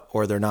starting out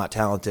or they're not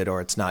talented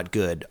or it's not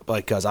good.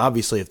 Because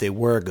obviously if they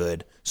were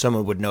good,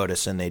 someone would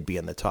notice and they'd be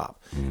in the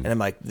top. And I'm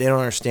like, they don't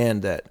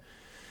understand that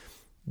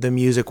the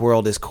music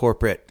world is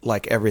corporate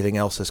like everything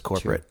else is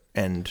corporate. Sure.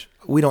 And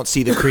we don't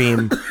see the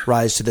cream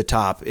rise to the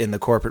top in the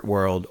corporate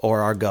world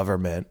or our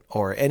government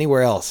or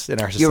anywhere else in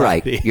our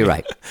society. You're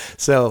right.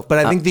 So, but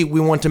I think we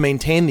want to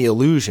maintain the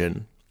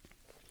illusion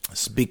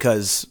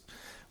because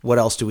what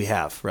else do we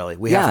have, really?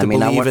 We have to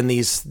believe in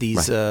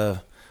these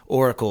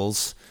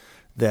oracles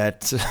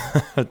that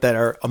that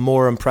are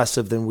more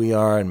impressive than we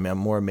are and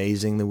more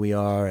amazing than we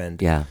are.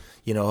 And,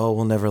 you know, oh,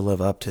 we'll never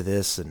live up to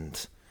this.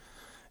 And,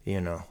 you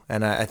know,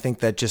 and I think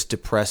that just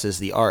depresses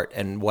the art.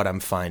 And what I'm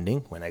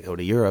finding when I go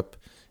to Europe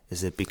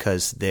is that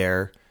because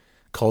their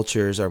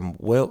cultures are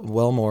way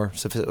more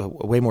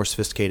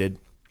sophisticated,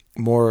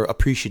 more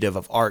appreciative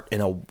of art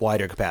in a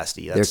wider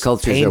capacity. Their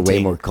cultures painting, are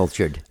way more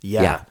cultured.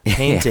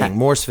 Painting,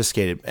 more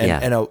sophisticated,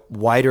 and a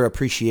wider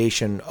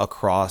appreciation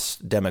across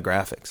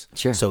demographics.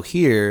 Sure. So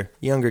here,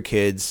 younger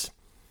kids,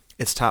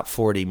 it's top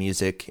 40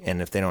 music,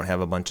 and if they don't have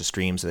a bunch of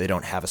streams or they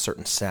don't have a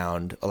certain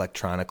sound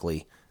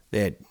electronically,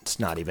 it's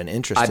not even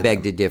interesting. I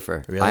beg to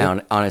differ. Really?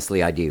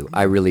 Honestly, I do.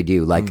 I really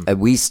do. Like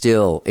we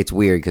still, it's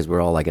weird because we're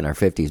all like in our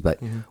 50s,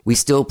 but we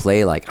still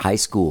play like high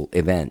school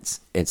events.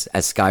 It's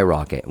a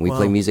skyrocket. And we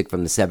play music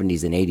from the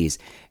 70s and 80s.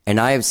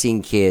 And I have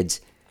seen kids,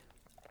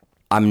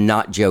 I'm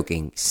not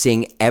joking,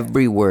 sing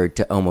every word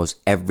to almost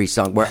every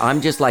song where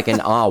I'm just like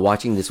in awe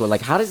watching this one.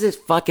 Like, how does this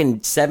fucking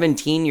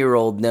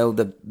 17-year-old know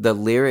the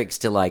lyrics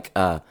to like,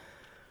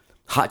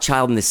 Hot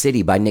Child in the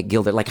City by Nick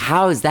Gilder? Like,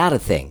 how is that a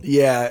thing?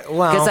 Yeah,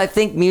 well, because I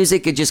think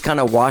music, it just kind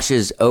of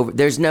washes over.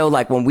 There's no,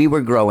 like, when we were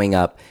growing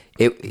up,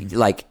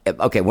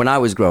 when I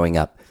was growing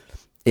up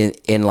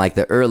in like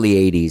the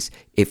early 80s,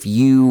 if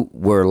you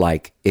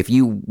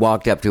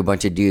walked up to a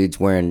bunch of dudes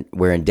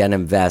wearing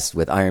denim vests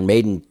with Iron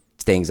Maiden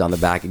things on the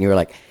back and you were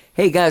like,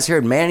 hey, guys,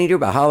 heard Maneater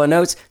by Hall &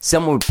 Oates?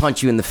 Someone would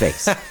punch you in the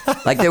face.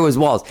 Like there was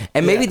walls.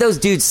 And maybe those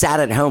dudes sat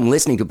at home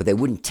listening to it, but they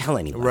wouldn't tell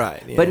anyone.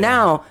 Right. Yeah, but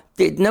now,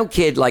 no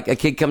kid, like a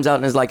kid comes out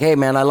and is like, hey,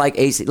 man, I like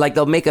AC. Like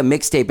they'll make a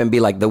mixtape and be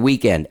like The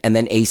Weeknd and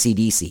then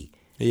AC/DC.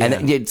 Yeah.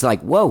 And it's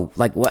like, whoa,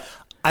 like what?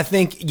 I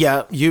think,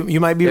 you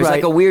might be There's right.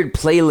 like a weird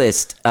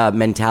playlist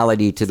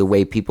mentality to the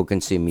way people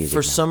consume music. For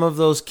now. some of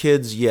those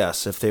kids,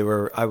 yes, if they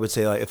were, I would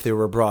say, like if they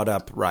were brought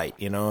up right,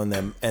 and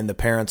the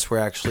parents were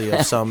actually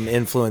of some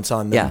influence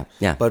on them.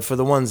 Yeah. But for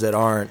the ones that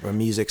aren't, where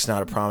music's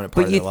not a prominent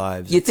part of their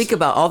lives. You think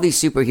about all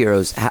these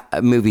superheroes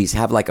movies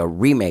have like a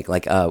remake,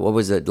 like what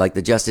was it? Like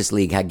the Justice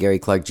League had Gary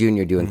Clark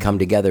Jr. doing "Come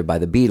Together" by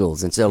the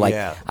Beatles, and so like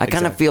I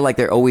kind of feel like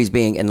they're always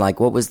being, and like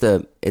what was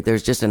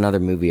there's just another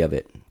movie of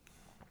it.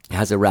 It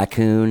has a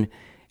raccoon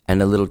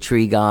and a little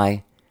tree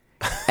guy.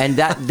 And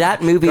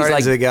that movie's Guardians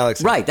like of the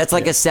Galaxy. Right, that's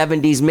like a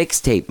 70s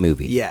mixtape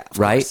movie. Yeah. Of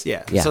right? course,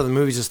 yeah. So the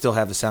movies will still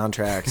have the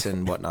soundtracks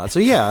and whatnot. So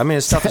yeah, I mean,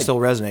 it's stuff will still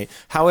resonate.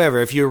 However,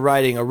 if you're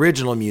writing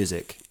original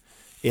music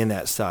in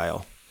that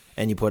style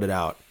and you put it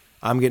out,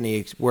 I'm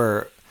getting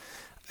where,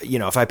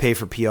 if I pay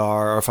for PR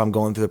or if I'm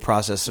going through the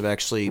process of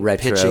actually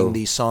pitching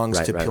these songs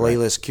to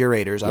playlist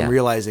curators, I'm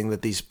realizing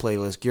that these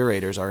playlist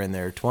curators are in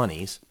their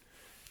 20s.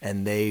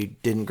 And they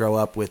didn't grow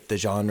up with the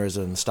genres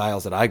and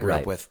styles that I grew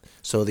up with.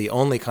 So the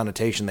only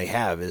connotation they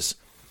have is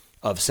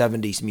of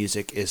 70s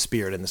music is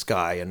Spirit in the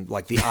Sky and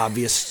like the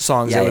obvious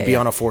songs that would be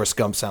on a Forrest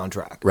Gump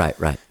soundtrack.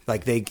 Right.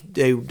 Like they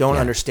don't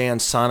understand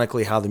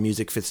sonically how the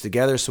music fits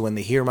together. So when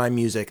they hear my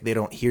music, they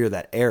don't hear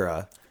that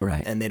era.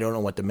 Right. And they don't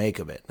know what to make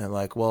of it. And they're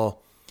like,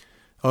 well,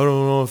 I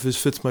don't know if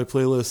this fits my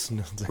playlist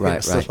and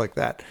stuff like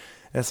that.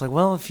 And it's like,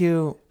 well, if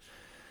you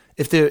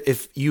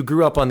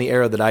grew up on the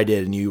era that I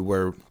did and you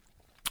were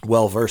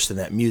well versed in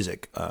that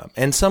music,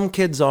 and some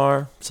kids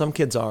are,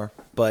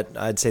 but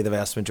I'd say the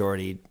vast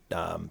majority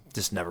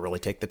just never really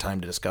take the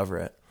time to discover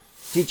it.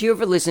 Did you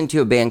ever listen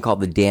to a band called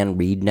the Dan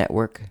Reed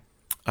Network?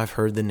 I've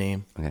heard the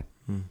name. Okay,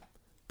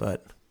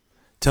 but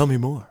tell me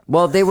more.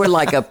 Well, they were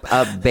like a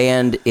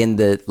band in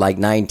the like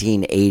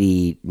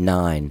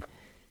 1989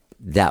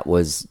 that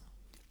was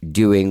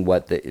doing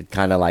what the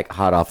kind of like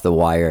hot off the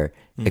wire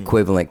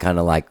equivalent, kind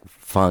of like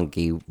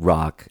funky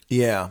rock.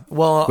 Yeah.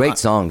 Well, great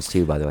songs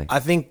too, by the way. I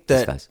think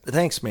that,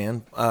 thanks,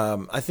 man.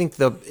 I think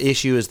the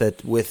issue is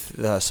that with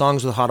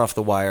songs with hot off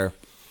the wire,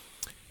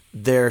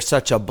 they're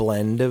such a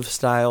blend of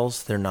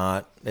styles.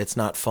 It's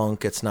not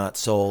funk, it's not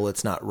soul,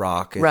 it's not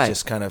rock. It's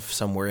just kind of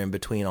somewhere in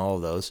between all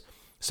of those.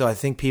 So I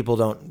think people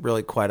don't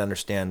really quite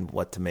understand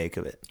what to make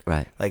of it.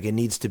 Right. Like it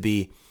needs to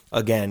be,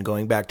 again,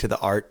 going back to the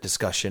art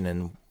discussion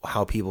and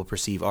how people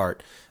perceive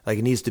art, like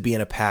it needs to be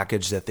in a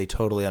package that they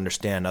totally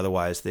understand.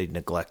 Otherwise, they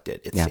neglect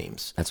it, it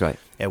seems. That's right.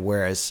 And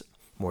whereas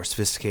more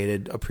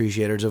sophisticated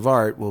appreciators of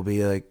art will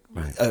be like,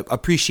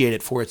 appreciate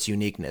it for its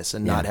uniqueness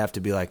and not have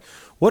to be like,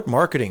 what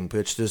marketing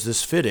pitch does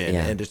this fit in?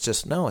 And it's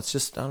just, no, it's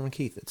just Donovan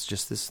Keith. It's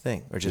just this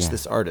thing or just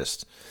this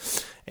artist.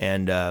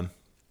 And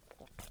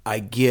I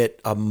get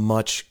a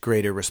much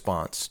greater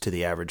response to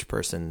the average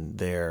person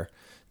there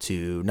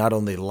to not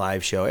only the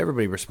live show.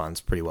 Everybody responds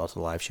pretty well to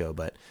the live show,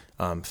 but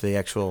for the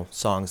actual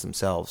songs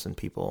themselves, and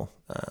people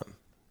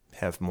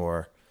have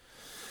more.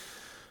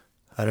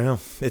 I don't know.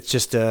 It's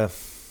just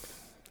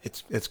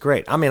it's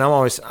great. I mean,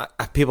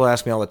 people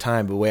ask me all the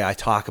time, the way I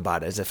talk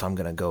about it is if I'm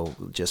going to go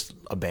just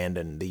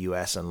abandon the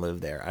U.S. and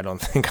live there. I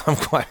don't think I'm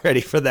quite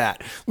ready for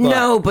that.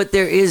 No, but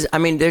there is. I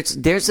mean, there's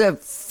a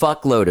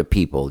fuckload of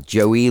people.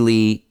 Joey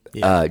Lee,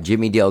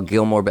 Jimmy Dale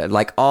Gilmore,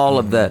 like all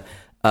of the.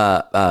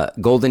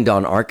 Golden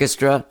Dawn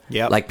Orchestra,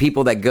 like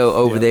people that go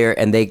over there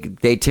and they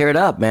tear it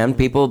up, man.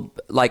 People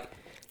like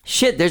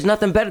shit. There's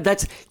nothing better.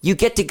 You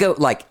get to go,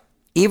 like,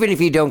 even if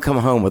you don't come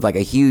home with like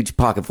a huge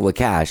pocket full of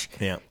cash,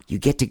 you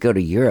get to go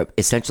to Europe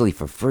essentially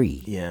for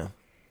free. Yeah.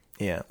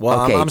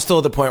 Well, okay. I'm still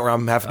at the point where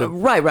I'm having to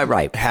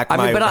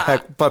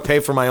hack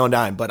pay for my own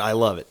dime, but I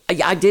love it.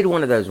 I did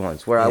one of those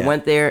ones where I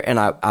went there and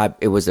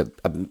it was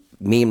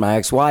me and my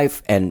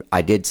ex-wife, and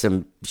I did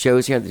some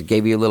shows here that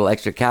gave you a little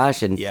extra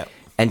cash, and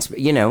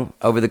and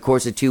over the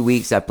course of 2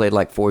 weeks, I played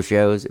like 4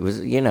 shows. It was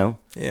and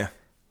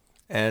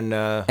people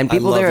I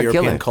love there are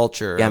European killer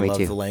culture. Yeah, I me love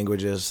too. the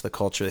languages, the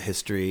culture, the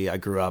history. I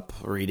grew up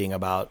reading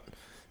about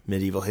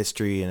medieval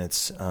history, and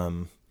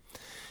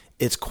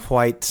it's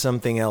quite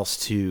something else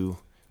to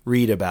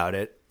read about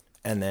it.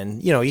 And then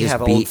you Just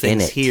have old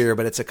things here,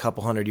 but it's a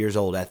couple hundred years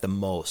old at the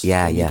most.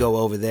 You go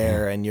over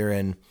there, and you're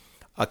in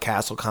a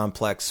castle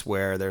complex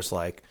where there's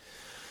like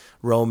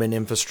Roman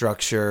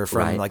infrastructure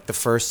from like the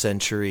 1st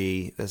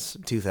century that's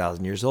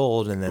 2,000 years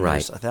old, and then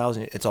there's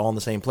 1,000. It's all in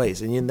the same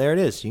place, and there it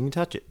is. You can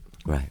touch it,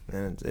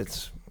 and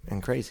it's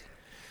crazy.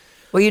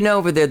 Well,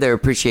 over there, their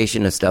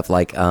appreciation of stuff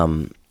like,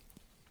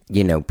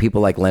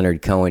 people like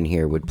Leonard Cohen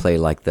here would play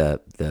like the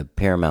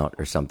Paramount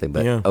or something,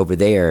 but over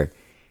there,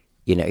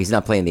 he's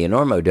not playing the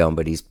Enormo Dome,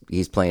 but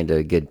he's playing to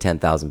a good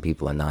 10,000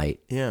 people a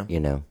night.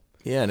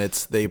 Yeah, and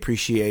they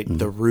appreciate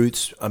the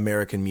roots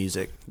American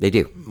music. They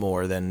do.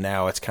 More than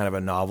now. It's kind of a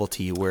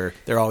novelty where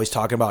they're always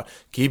talking about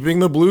keeping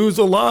the blues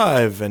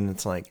alive. And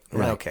it's like,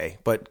 okay.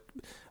 But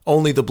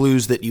only the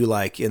blues that you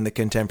like in the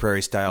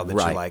contemporary style that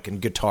Right. you like,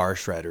 and guitar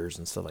shredders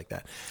and stuff like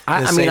that. I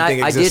And the mean, same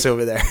thing I exists did-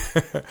 over there.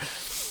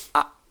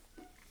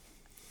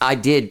 I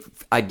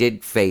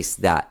did face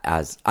that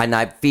and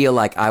I feel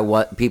like I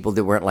want people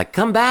that weren't like,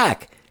 come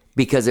back,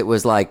 because it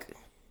was like,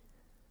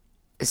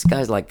 this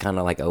guy's like kind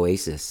of like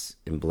Oasis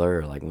and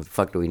Blur. Like, what the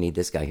fuck do we need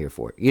this guy here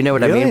for? You know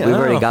what I Really? mean? We've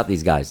already Oh. got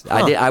these guys.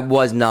 I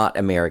was not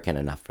American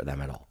enough for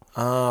them at all.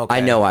 Oh, okay. I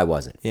know I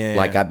wasn't. Yeah,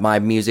 Like, yeah. my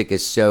music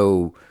is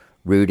so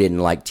rooted in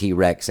like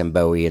T-Rex and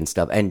Bowie and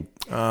stuff. And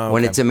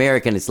when it's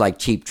American, it's like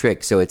Cheap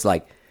Trick. So it's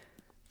like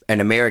an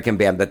American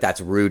band, but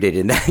that's rooted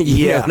in that.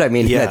 You know what I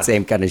mean? Yeah. That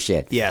same kind of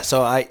shit. Yeah,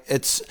 so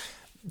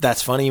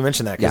that's funny you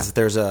mentioned that, because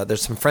Yeah.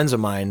 there's some friends of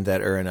mine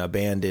that are in a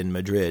band in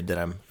Madrid that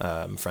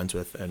I'm friends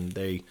with, and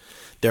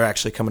they're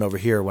actually coming over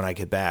here when I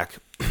get back,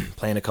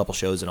 playing a couple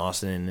shows in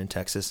Austin and in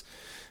Texas,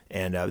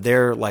 and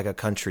they're like a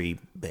country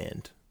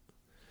band,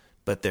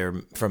 but they're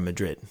from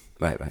Madrid,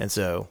 Right. and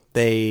so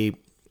they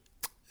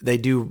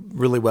do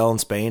really well in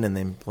Spain, and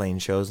they're playing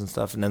shows and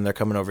stuff, and then they're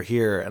coming over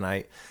here, and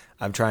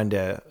I'm trying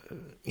to,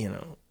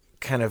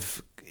 kind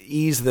of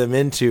ease them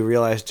into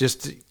realize,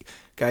 just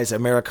guys,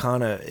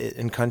 Americana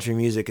in country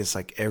music is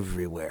like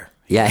everywhere.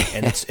 Yeah.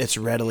 And it's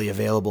readily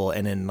available,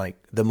 and in like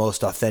the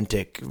most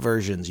authentic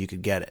versions you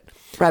could get it.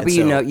 Right,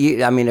 And but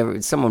so-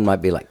 someone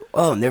might be like,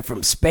 "Oh, and they're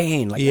from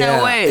Spain." Like,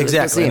 no way, let's go see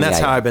exactly. And them. that's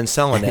Yeah, how yeah. I've been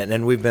selling it.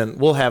 And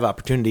we'll have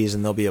opportunities,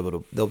 and they'll be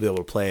able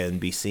to play and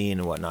be seen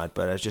and whatnot.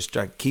 But I just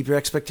try to keep your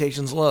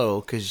expectations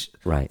low, because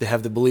Right. they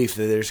have the belief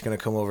that they're just going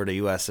to come over to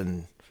US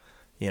and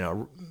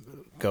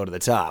go to the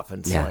top. And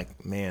it's Yeah.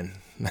 like, man,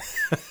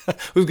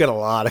 we've got a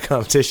lot of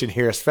competition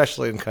here,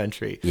 especially in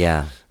country.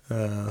 Yeah.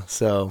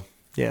 So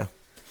yeah.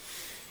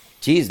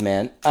 Jeez,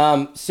 man.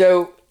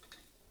 So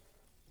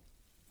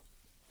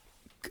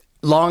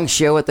long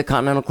show at the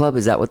Continental Club.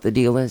 Is that what the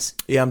deal is?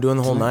 Yeah, I'm doing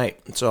the whole night.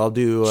 So I'll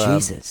do.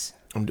 Jesus.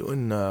 I'm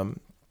doing.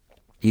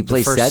 You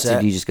play first sets, or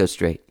set- do you just go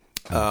straight?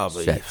 But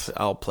Sets.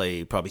 I'll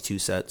play probably 2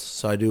 sets.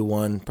 So I do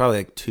one, probably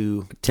like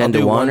 2. 10 I'll to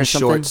do 1 one or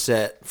short something?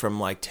 set from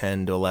like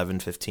 10 to 11,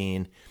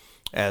 15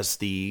 as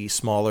the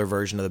smaller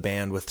version of the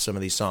band with some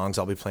of these songs.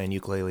 I'll be playing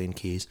ukulele and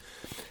keys.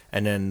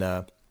 And then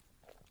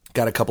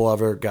got a couple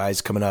other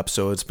guys coming up.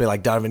 So it's been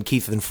like Donovan,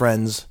 Keith, and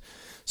friends.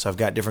 So I've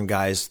got different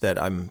guys that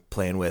I'm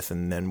playing with,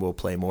 and then we'll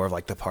play more of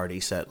like the party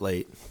set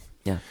late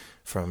Yeah.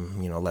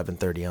 from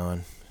 11:30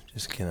 on.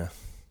 Just kind of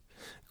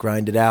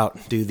grind it out.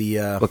 Do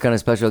the What kind of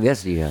special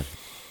guests do you have?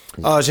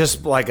 oh, it's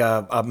just like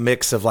a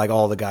mix of like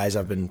all the guys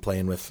I've been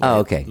playing with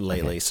lately.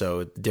 Okay.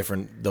 So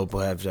different, they'll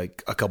have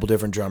like a couple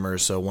different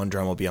drummers. So one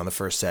drum will be on the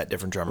first set,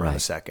 different drummer on the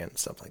Right. second,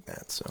 stuff like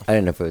that. So I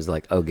didn't know if it was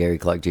like, oh, Gary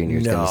Clark Jr.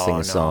 is going to sing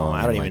a song.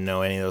 I don't I'm even like,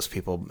 know any of those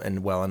people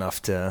and well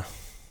enough to,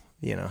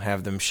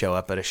 have them show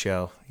up at a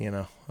show.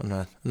 I'm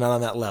not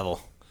on that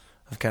level.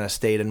 I've kind of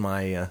stayed in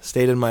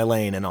my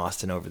lane in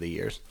Austin over the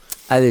years.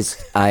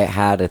 I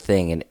had a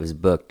thing, and it was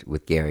booked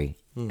with Gary,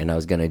 Hmm. and I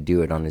was going to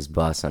do it on his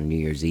bus on New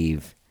Year's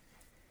Eve,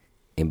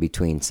 in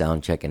between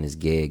sound check and his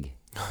gig,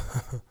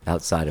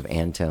 outside of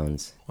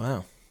Antone's.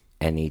 Wow.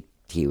 And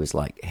he was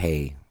like,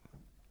 "Hey,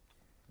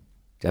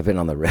 I've been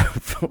on the road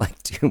for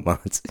like 2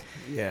 months.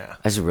 Yeah.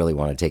 I just really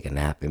want to take a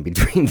nap in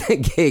between the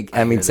gig.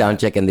 I mean, sound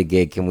check and the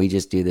gig. Can we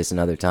just do this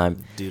another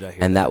time?" Dude, I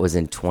hear And that. that was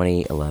in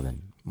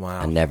 2011.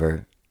 Wow.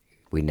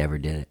 We never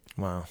did it.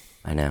 Wow.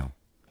 I know.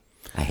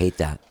 I hate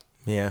that.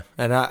 Yeah.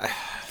 And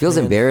Feels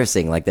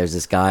embarrassing. Like there's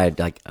this guy.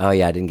 Like, oh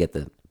yeah, I didn't get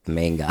the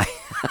main guy.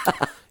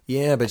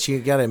 yeah, but you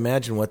got to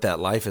imagine what that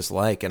life is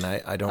like, and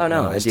I don't Oh,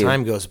 no, know. I As do.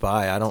 time goes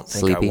by, I don't think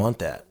Sleepy. I want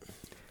that.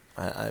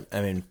 I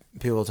mean,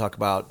 people talk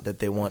about that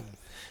they want.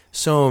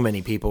 So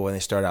many people when they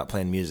start out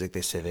playing music,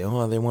 they say they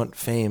want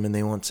fame and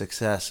they want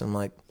success. I'm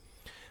like,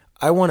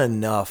 I want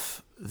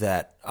enough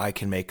that I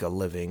can make a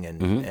living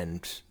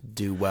and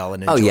do well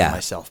and enjoy Oh, yeah.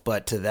 myself.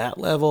 But to that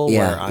level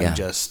Yeah, where I'm yeah.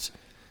 just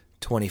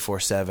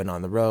 24/7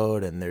 on the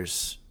road, and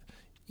there's,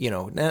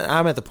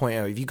 I'm at the point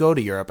if you go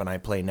to Europe and I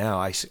play now,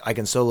 I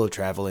can solo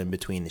travel in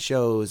between the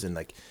shows, and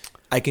like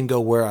I can go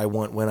where I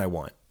want when I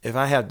want. If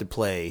I had to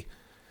play.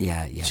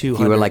 Yeah. If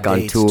 200 you were like on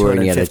dates, tour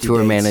and you had a 250 tour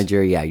dates.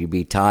 manager, you'd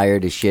be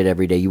tired as shit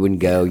every day. You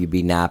wouldn't go. You'd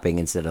be napping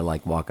instead of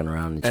like walking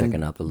around and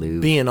checking out the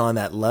lube. Being on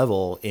that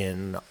level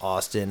in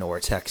Austin or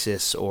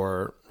Texas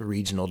or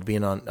regional,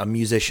 being on a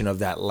musician of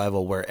that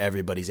level where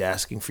everybody's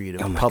asking for you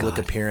to make public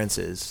God.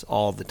 appearances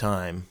all the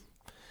time,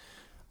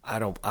 I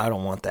don't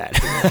want that.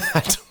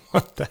 I don't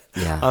want that.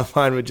 Yeah. I'm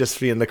fine with just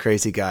being the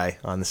crazy guy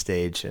on the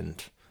stage, and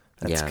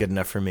that's Yeah. good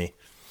enough for me.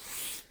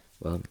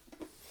 Well,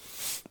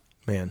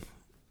 Man.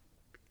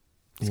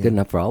 it's good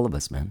enough for all of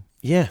us, man.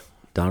 Yeah.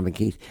 Donovan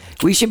Keith.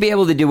 We should be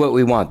able to do what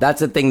we want. That's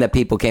the thing that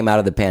people came out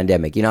of the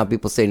pandemic. You know how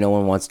people say no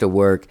one wants to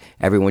work,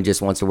 everyone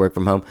just wants to work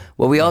from home?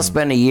 Well, we all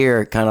spend a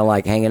year kind of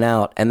like hanging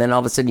out, and then all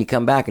of a sudden you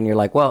come back and you're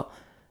like, well,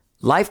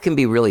 life can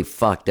be really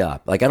fucked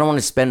up. Like, I don't want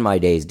to spend my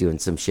days doing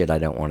some shit I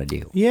don't want to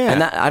do. Yeah.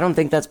 And I don't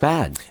think that's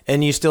bad.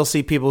 And you still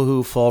see people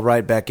who fall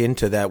right back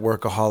into that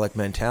workaholic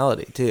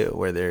mentality too,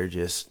 where they're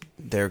just,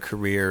 their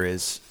career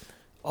is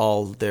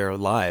all their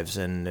lives,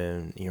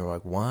 and you're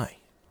like, why?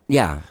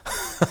 Yeah.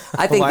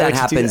 I think Why that would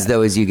you do happens that?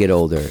 though as you get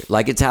older.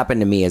 Like it's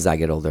happened to me as I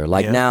get older.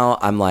 Like Yeah. now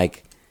I'm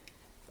like,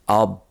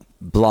 I'll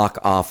block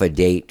off a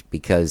date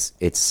because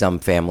it's some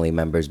family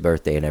member's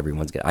birthday and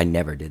everyone's gonna. I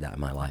never did that in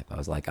my life. I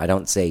was like, I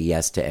don't say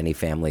yes to any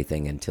family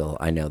thing until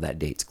I know that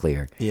date's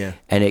clear. Yeah.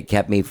 And it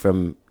kept me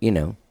from,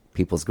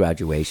 people's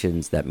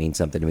graduations that mean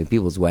something to me.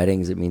 People's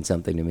weddings, it means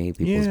something to me.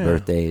 People's Yeah.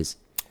 birthdays.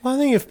 Well, I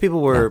think if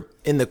people were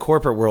in the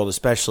corporate world,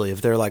 especially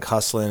if they're like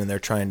hustling and they're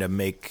trying to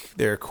make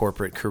their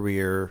corporate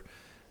career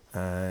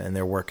and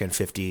they're working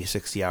 50,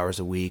 60 hours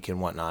a week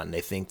and whatnot, and they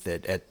think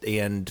that at the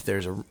end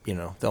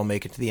they'll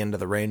make it to the end of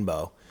the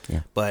rainbow.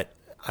 Yeah. But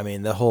I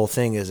mean, the whole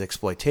thing is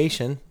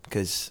exploitation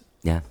because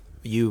Yeah.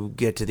 you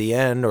get to the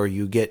end or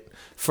you get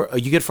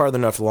farther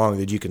enough along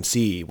that you can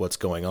see what's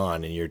going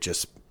on and you're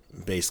just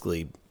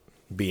basically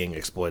being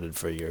exploited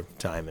for your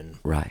time and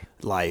Right.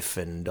 life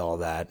and all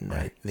that. And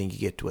I think you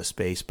get to a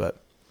space, but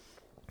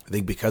I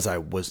think because I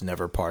was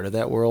never part of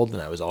that world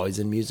and I was always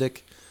in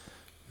music,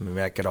 I mean,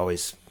 I could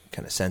always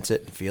kind of sense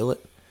it and feel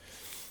it.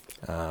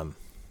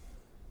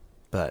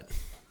 But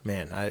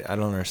man, I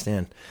don't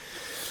understand.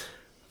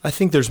 I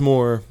think there's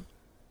more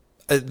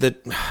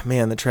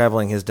the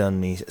traveling has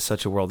done me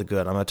such a world of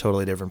good. I'm a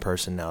totally different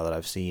person now that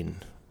I've seen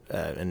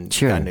and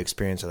Sure. gotten to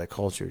experience other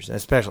cultures, and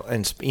especially,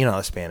 and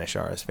the Spanish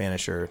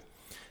are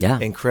Yeah.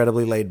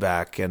 incredibly laid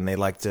back, and they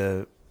like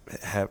to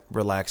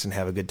relax and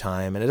have a good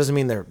time. And it doesn't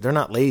mean they're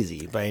not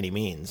lazy by any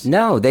means.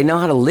 No, they know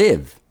how to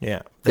live.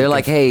 Yeah, They're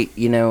like, hey,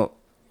 in the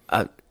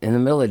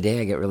middle of the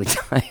day, I get really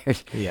tired.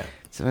 Yeah.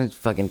 Sometimes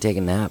fucking take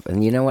a nap.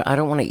 And you know what? I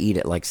don't want to eat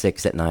at like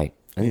 6 at night.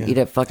 I can eat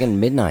at fucking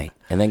midnight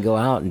and then go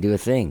out and do a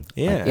thing.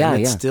 Yeah, Like, yeah,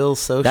 and it's yeah. still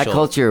social. That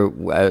culture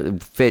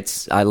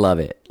fits. I love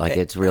it. Like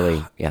it's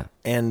really, yeah.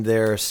 And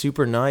they're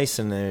super nice,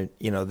 and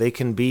they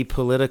can be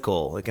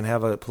political. They can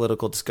have a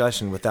political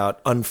discussion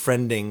without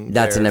unfriending.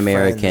 That's their an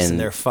American. friends and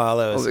their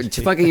follows.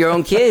 To fucking your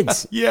own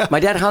kids. Yeah.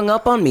 My dad hung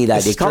up on me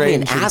that day. He called me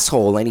an Strange.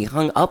 asshole and he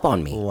hung up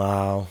on me.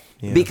 Wow.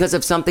 Yeah. Because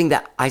of something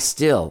that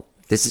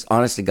this is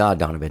honest to God,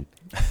 Donovan.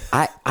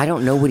 I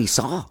don't know what he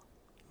saw.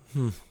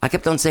 I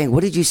kept on saying,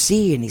 what did you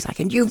see? And he's like,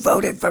 and you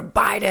voted for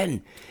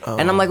Biden.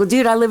 And I'm like, well,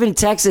 dude, I live in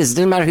Texas. It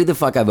doesn't matter who the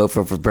fuck I vote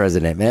for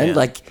president, man. Yeah.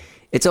 Like,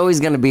 it's always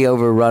going to be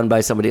overrun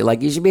by somebody.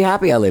 Like, you should be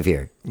happy I live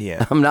here.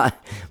 Yeah. I'm not,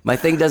 my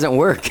thing doesn't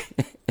work.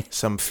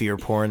 Some fear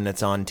porn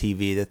that's on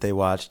TV that they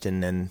watched,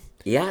 and then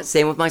Yeah,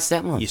 same with my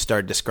stepmom. you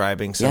start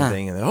describing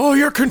something, and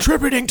you're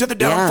contributing to the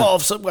downfall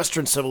of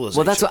Western civilization.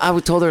 Well, that's what I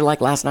told her like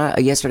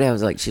yesterday. I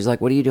was like, she's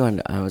like, what are you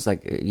doing? I was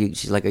like,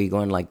 she's like, are you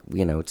going like,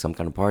 some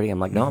kind of party? I'm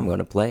like, no, I'm going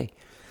to play.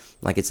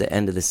 Like it's the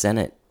end of the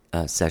Senate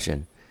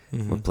session.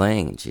 We're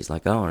playing. And she's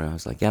like, oh, and I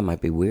was like, yeah, it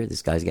might be weird.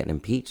 This guy's getting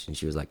impeached. And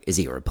she was like, is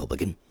he a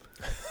Republican?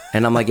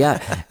 And I'm like,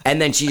 yeah.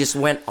 And then she just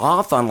went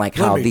off on like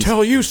how Let me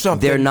tell you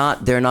something. they're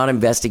not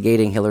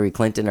investigating Hillary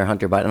Clinton or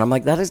Hunter Biden. And I'm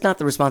like, that is not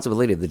the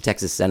responsibility of the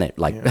Texas Senate.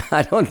 Like,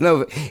 I don't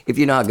know if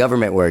you know how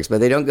government works,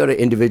 but they don't go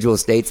to individual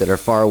states that are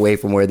far away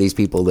from where these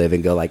people live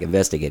and go like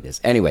investigate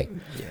this. Anyway,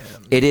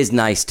 it is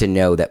nice to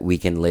know that we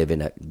can live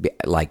in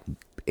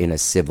a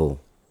civil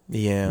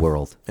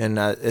world. And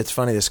it's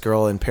funny, this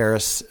girl in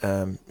Paris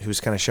who's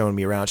kind of showing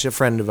me around, she's a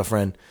friend of a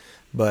friend,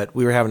 but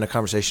we were having a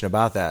conversation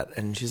about that,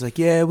 and she's like,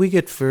 yeah,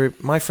 for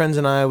my friends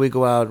and I, we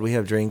go out, we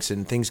have drinks,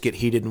 and things get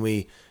heated, and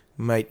we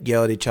might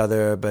yell at each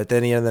other, but then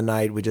at the end of the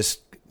night, we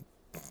just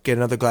get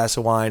another glass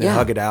of wine and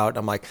hug it out.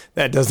 I'm like,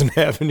 that doesn't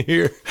happen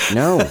here.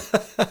 No.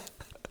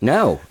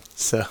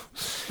 So,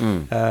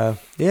 yeah,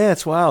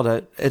 it's wild.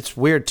 It's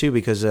weird, too,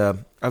 because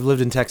I've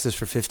lived in Texas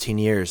for 15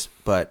 years,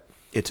 but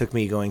it took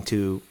me going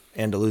to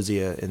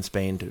Andalusia in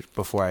Spain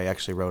before I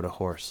actually rode a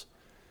horse.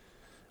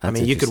 That's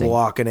you could interesting.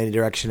 walk in any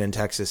direction in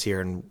Texas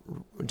here and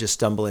just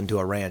stumble into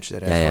a ranch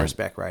that has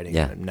horseback riding.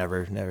 Yeah. I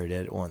never did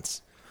it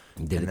once.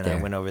 Did and it then there.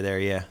 I went over there.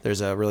 Yeah,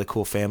 there's a really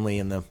cool family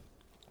in the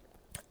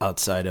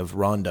outside of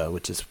Ronda,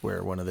 which is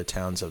where one of the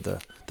towns of the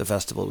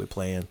festival we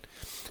play in.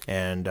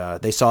 And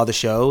they saw the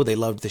show, they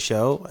loved the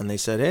show, and they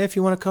said, "Hey, if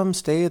you want to come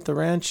stay at the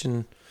ranch,"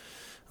 and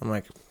I'm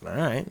like, "All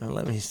right, well,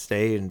 let me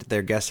stay in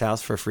their guest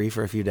house for free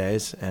for a few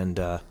days." And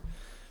the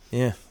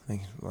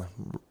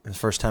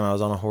first time I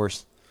was on a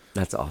horse.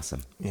 That's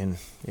awesome. And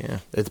yeah,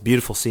 it's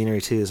beautiful scenery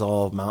too. It's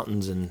all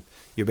mountains, and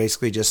you're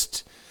basically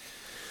just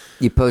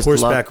You post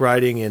horseback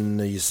riding in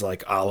these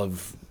like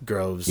olive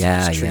groves,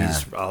 these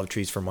trees, olive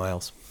trees for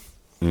miles.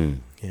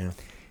 Yeah.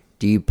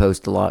 Do you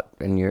post a lot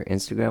in your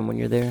Instagram when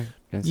you're there?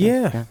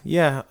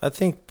 Yeah. I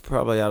think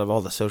probably out of all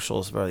the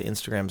socials, probably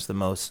Instagram's the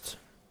most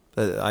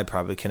that I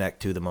probably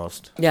connect to the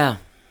most. Yeah.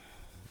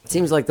 It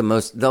seems like the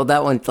most, though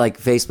that one, like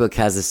Facebook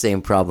has the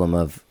same problem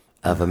of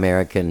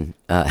American,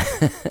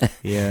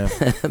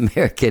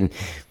 American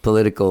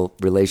political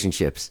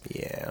relationships.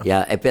 Yeah.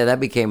 Yeah. That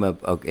became a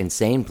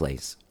insane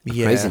place.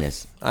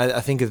 Craziness.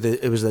 I think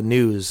it was the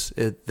news.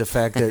 The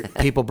fact that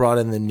people brought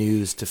in the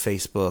news to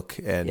Facebook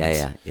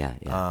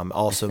and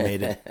also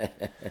made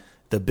it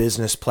the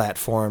business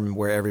platform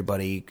where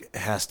everybody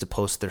has to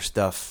post their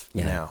stuff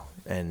now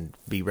and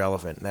be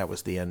relevant. That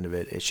was the end of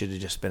it. It should have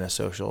just been a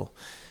social.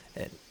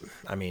 And,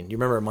 you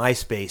remember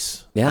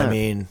MySpace?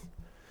 Yeah.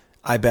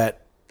 I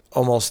bet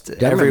almost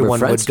remember everyone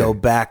would Friendster. go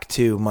back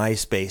to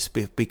MySpace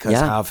because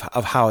Yeah.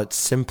 of how it's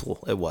simple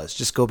it was.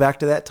 Just go back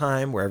to that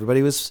time where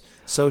everybody was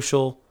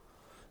social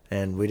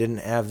and we didn't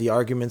have the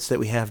arguments that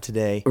we have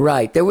today.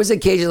 Right. There was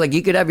occasions like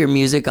you could have your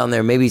music on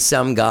there. Maybe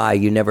some guy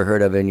you never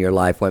heard of in your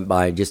life went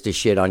by just to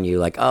shit on you.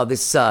 Like, oh,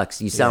 this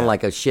sucks. You sound Yeah.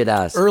 like a shit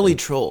ass. Early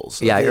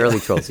trolls. Yeah, Okay. early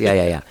trolls.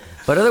 Yeah.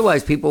 But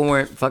otherwise, people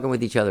weren't fucking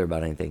with each other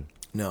about anything.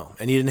 No,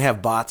 and you didn't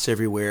have bots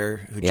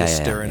everywhere who Yeah, just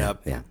yeah, stirring yeah,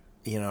 up, yeah.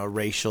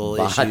 Racial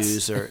Bots.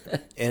 issues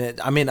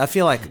I mean, I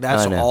feel like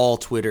that's I know. all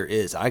Twitter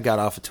is. I got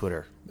off of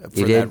Twitter for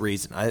You did? that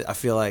reason. I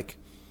feel like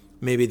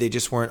maybe they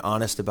just weren't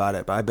honest about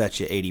it, but I bet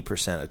you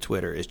 80% of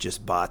Twitter is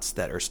just bots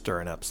that are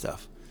stirring up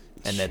stuff,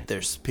 and that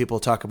there's people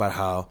talk about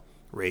how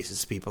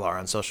racist people are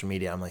on social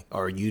media. I'm like,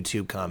 or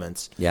YouTube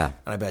comments. Yeah.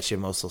 and I bet you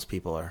most of those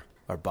people are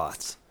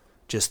bots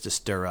just to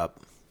stir up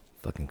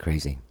Fucking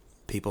crazy.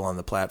 people on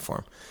the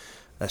platform.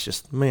 That's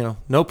just,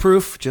 no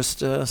proof,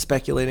 just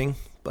speculating.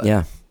 But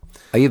Yeah.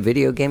 Are you a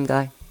video game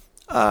guy?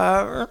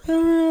 I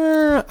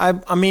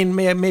mean,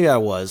 maybe I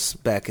was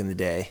back in the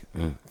day,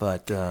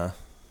 but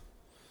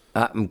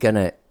I'm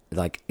gonna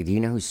do you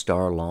know who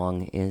Star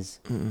Long is?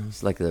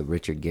 It's like the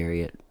Richard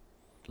Garriott,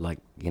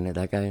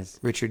 that guy is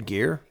Richard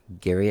Gere.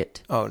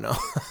 Garriott. Oh no.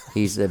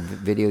 He's a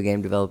video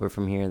game developer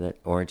from here, that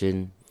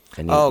Origin,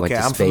 and he Oh, went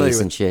okay. to I'm familiar space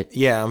with and shit.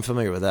 Yeah, I'm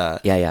familiar with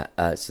that. Yeah.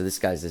 So this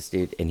guy's this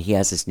dude, and he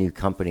has this new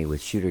company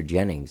with Shooter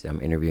Jennings.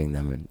 I'm interviewing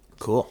them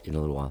Cool. in a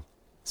little while.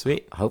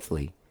 Sweet.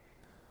 Hopefully,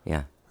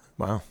 yeah.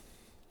 Wow.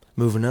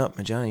 Moving up,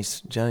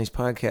 Johnny's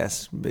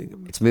podcast. Big.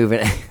 It's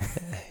moving.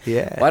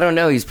 Yeah. Well, I don't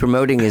know. He's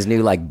promoting his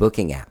new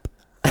booking app.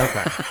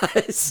 Okay.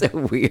 It's so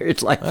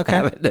weird, Okay.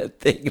 having a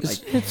thing.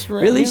 It's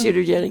really yeah,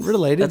 Shooter Jennings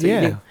related. That's what you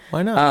Yeah. do?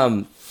 Why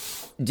not?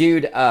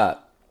 Dude,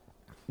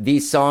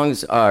 these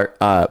songs are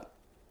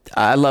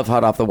I love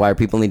Hot Off the Wire.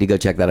 People need to go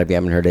check that out if you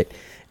haven't heard it.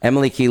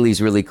 Emily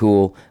Keeley's really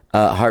cool.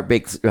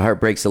 Heartbreak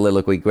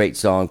Soliloquy, great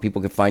song.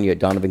 People can find you at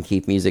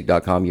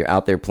donovankeithmusic.com. You're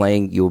out there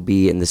playing. You'll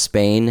be in the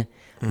Spain,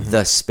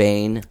 The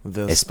España,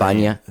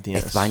 Spain,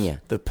 yes. España.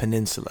 The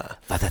peninsula.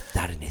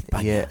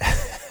 España. Yeah.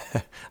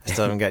 I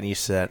still haven't gotten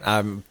used to that.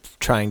 I'm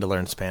trying to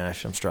learn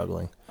Spanish. I'm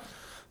struggling.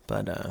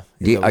 But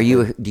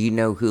Do you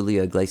know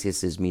Julio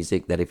Iglesias'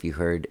 music, that if you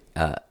heard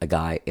a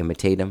guy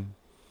imitate him?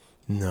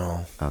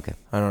 No. Okay.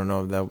 I don't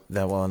know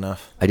that well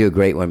enough. I do a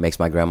great one. Makes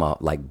my grandma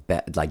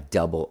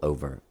double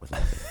over with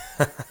laughing.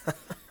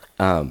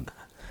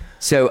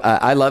 So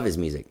I love his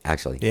music,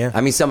 actually. Yeah.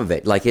 I mean, some of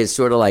it, like his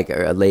sort of like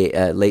late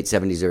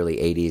 70s, early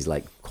 80s,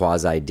 like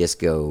quasi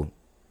disco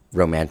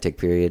romantic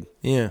period.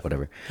 Yeah.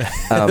 Whatever.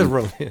 The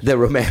romantic. The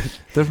romantic.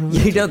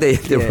 You know the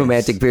Yes.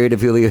 romantic period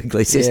of Julio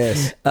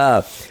Iglesias.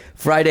 Yes.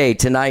 Friday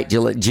tonight,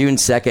 June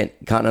 2nd,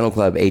 Continental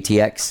Club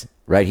ATX,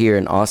 right here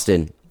in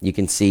Austin. You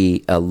can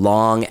see a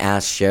long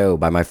ass show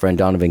by my friend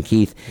Donovan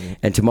Keith.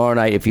 And tomorrow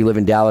night, if you live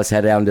in Dallas,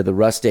 head down to the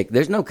Rustic.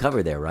 There's no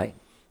cover there, right?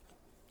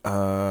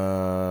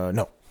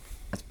 No.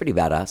 That's pretty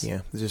badass.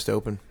 Yeah, it's just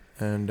open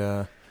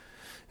and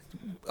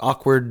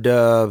awkward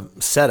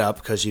setup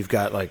because you've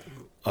got like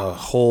a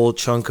whole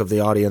chunk of the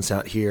audience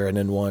out here, and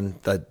then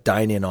the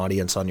dine-in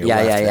audience on your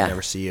left that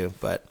never see you.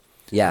 But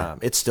Yeah.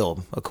 it's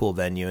still a cool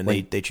venue, and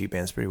they treat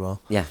bands pretty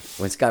well. Yeah.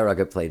 When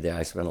Skyrocket played there,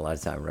 I spent a lot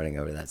of time running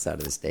over that side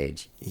of the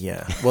stage.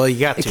 Yeah, well, you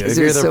got to. Because If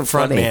you're it the was so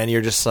front funny. man,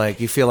 you're just like,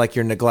 you feel like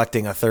you're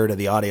neglecting a third of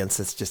the audience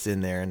that's just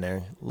in there, and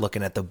they're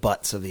looking at the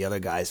butts of the other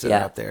guys that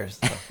Yeah. are up there.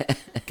 So,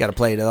 got to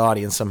play to the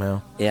audience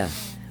somehow. Yeah.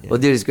 Well,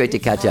 dude, it's great to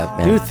catch up,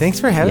 man. Dude, thanks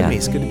for having me.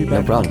 It's good to be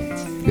back. No problem.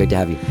 It's great to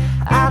have you.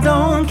 I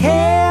don't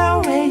care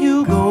where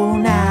you go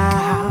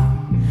now.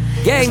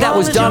 Gang, that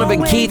was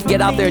Donovan Keith. Get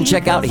out there and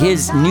check out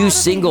his new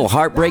single,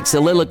 Heartbreak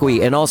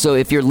Soliloquy. And also,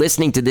 if you're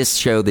listening to this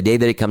show the day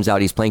that it comes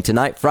out, he's playing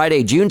tonight,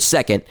 Friday, June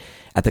 2nd,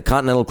 at the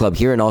Continental Club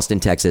here in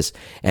Austin, Texas.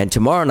 And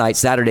tomorrow night,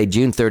 Saturday,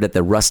 June 3rd, at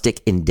the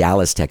Rustic in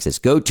Dallas, Texas.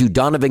 Go to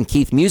Donovan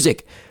Keith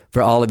Music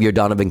for all of your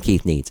Donovan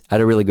Keith needs. I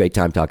had a really great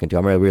time talking to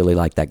him. I really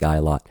like that guy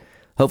a lot.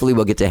 Hopefully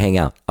we'll get to hang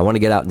out. I want to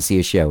get out and see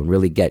a show and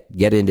really get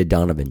into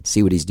Donovan,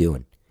 see what he's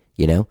doing.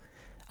 You know?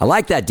 I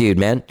like that dude,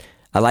 man.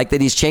 I like that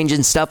he's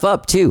changing stuff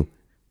up, too.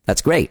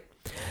 That's great.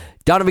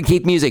 Donovan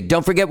Keith Music.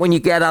 Don't forget, when you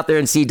get out there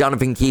and see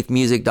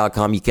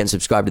DonovanKeithMusic.com, you can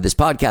subscribe to this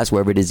podcast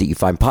wherever it is that you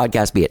find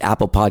podcasts, be it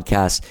Apple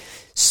Podcasts,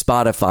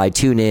 Spotify,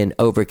 TuneIn,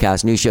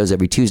 Overcast. New shows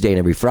every Tuesday and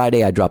every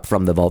Friday. I drop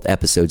From the Vault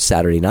episodes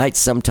Saturday nights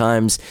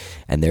sometimes,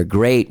 and they're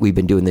great. We've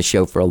been doing this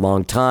show for a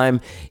long time.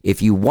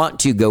 If you want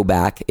to go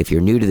back, if you're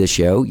new to the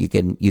show, you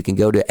can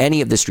go to any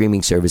of the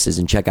streaming services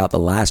and check out the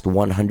last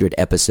 100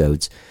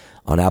 episodes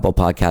on Apple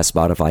Podcasts,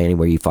 Spotify,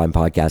 anywhere you find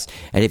podcasts.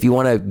 And if you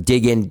want to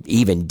dig in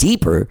even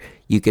deeper,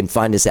 you can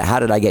find us at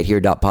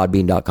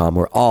howdidigethere.podbean.com,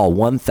 where all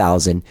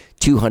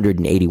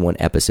 1,281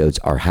 episodes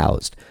are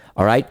housed.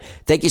 All right?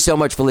 Thank you so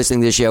much for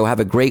listening to the show. Have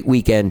a great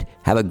weekend.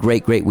 Have a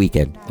great, great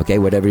weekend. Okay?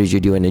 Whatever it is you're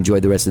doing, enjoy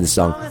the rest of the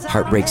song,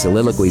 Heartbreak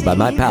Soliloquy by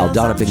my pal,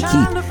 Donovan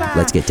Keith.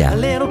 Let's get A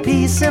down. little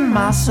peace in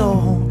my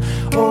soul.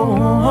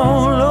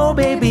 Oh, Lord,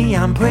 baby,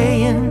 I'm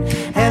praying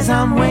as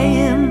I'm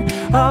weighing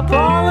up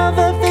all of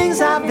the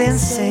things I've been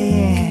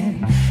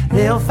saying.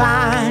 they'll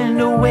find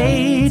a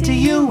way to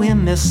you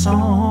in this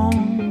song.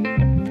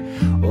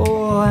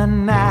 Oh,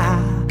 and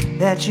now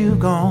that you're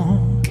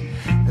gone,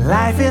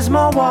 life is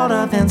more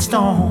water than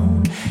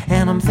stone,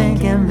 and I'm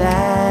thinking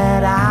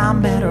that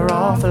I'm better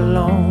off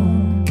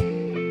alone.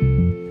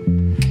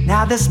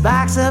 Now this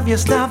box of your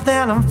stuff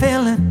that I'm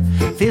feeling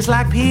feels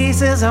like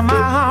pieces of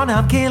my heart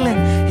I'm killing,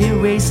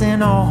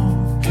 erasing all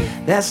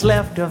that's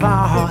left of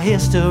our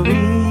history.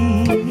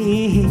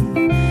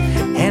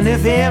 And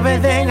if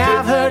everything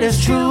I've heard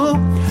is true,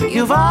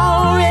 you've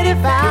already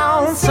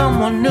found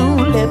someone new.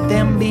 Let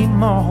them be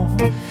more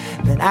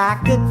than I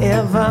could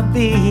ever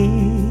be.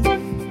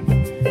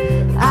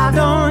 I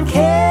don't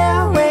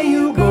care where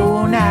you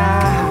go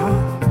now,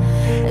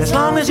 as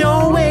long as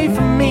you're away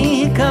from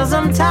me, 'cause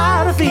I'm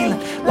tired of feeling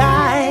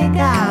like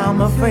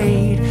I'm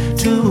afraid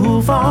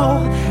to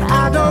fall.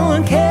 I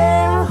don't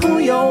care who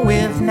you're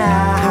with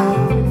now,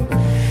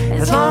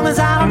 as long as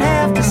I don't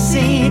have to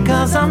see,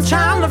 'cause I'm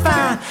trying to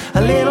find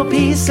a little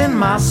peace in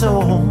my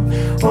soul.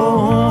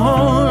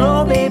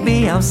 Oh,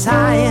 baby, I'm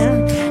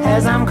sighing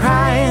as I'm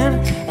crying,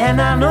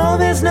 and I know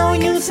there's no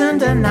use in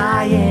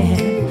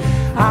denying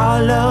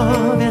our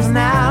love is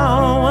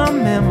now a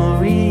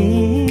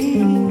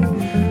memory.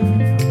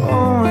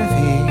 Oh, if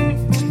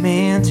it's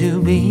meant to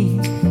be,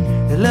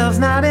 the love's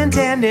not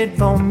intended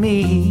for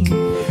me,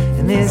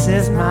 and this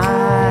is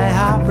my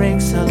heartbreak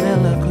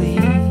soliloquy.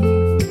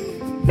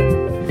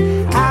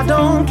 I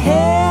don't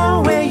care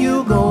where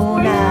you go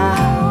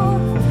now,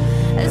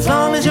 as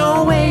long as you're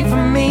away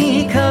from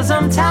me, 'cause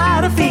I'm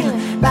tired of feeling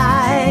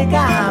like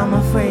I'm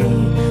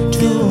afraid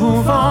to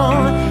fall.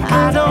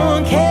 I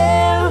don't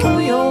care who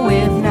you're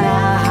with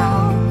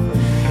now,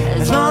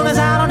 as long as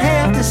I don't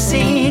have to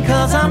see,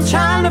 'cause I'm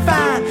trying to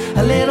find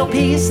a little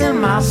peace in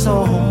my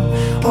soul.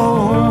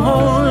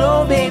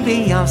 Oh,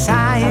 baby, I'm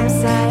sighing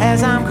as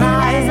I'm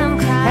crying,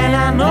 and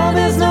I know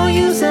there's no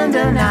use in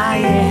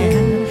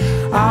denying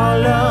our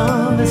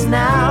love is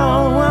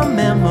now a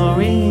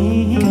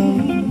memory.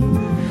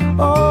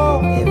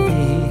 Oh, if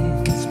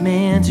it's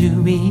meant to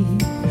be,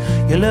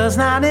 your love's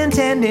not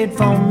intended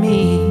for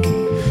me,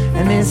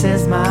 and this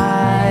is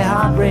my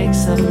heartbreak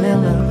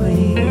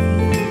soliloquy.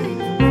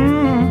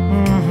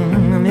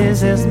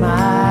 This is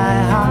my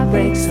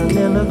heartbreak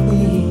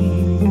soliloquy.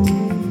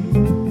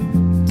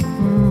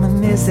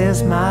 This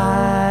is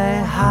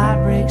my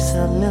heartbreak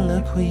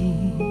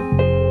soliloquy.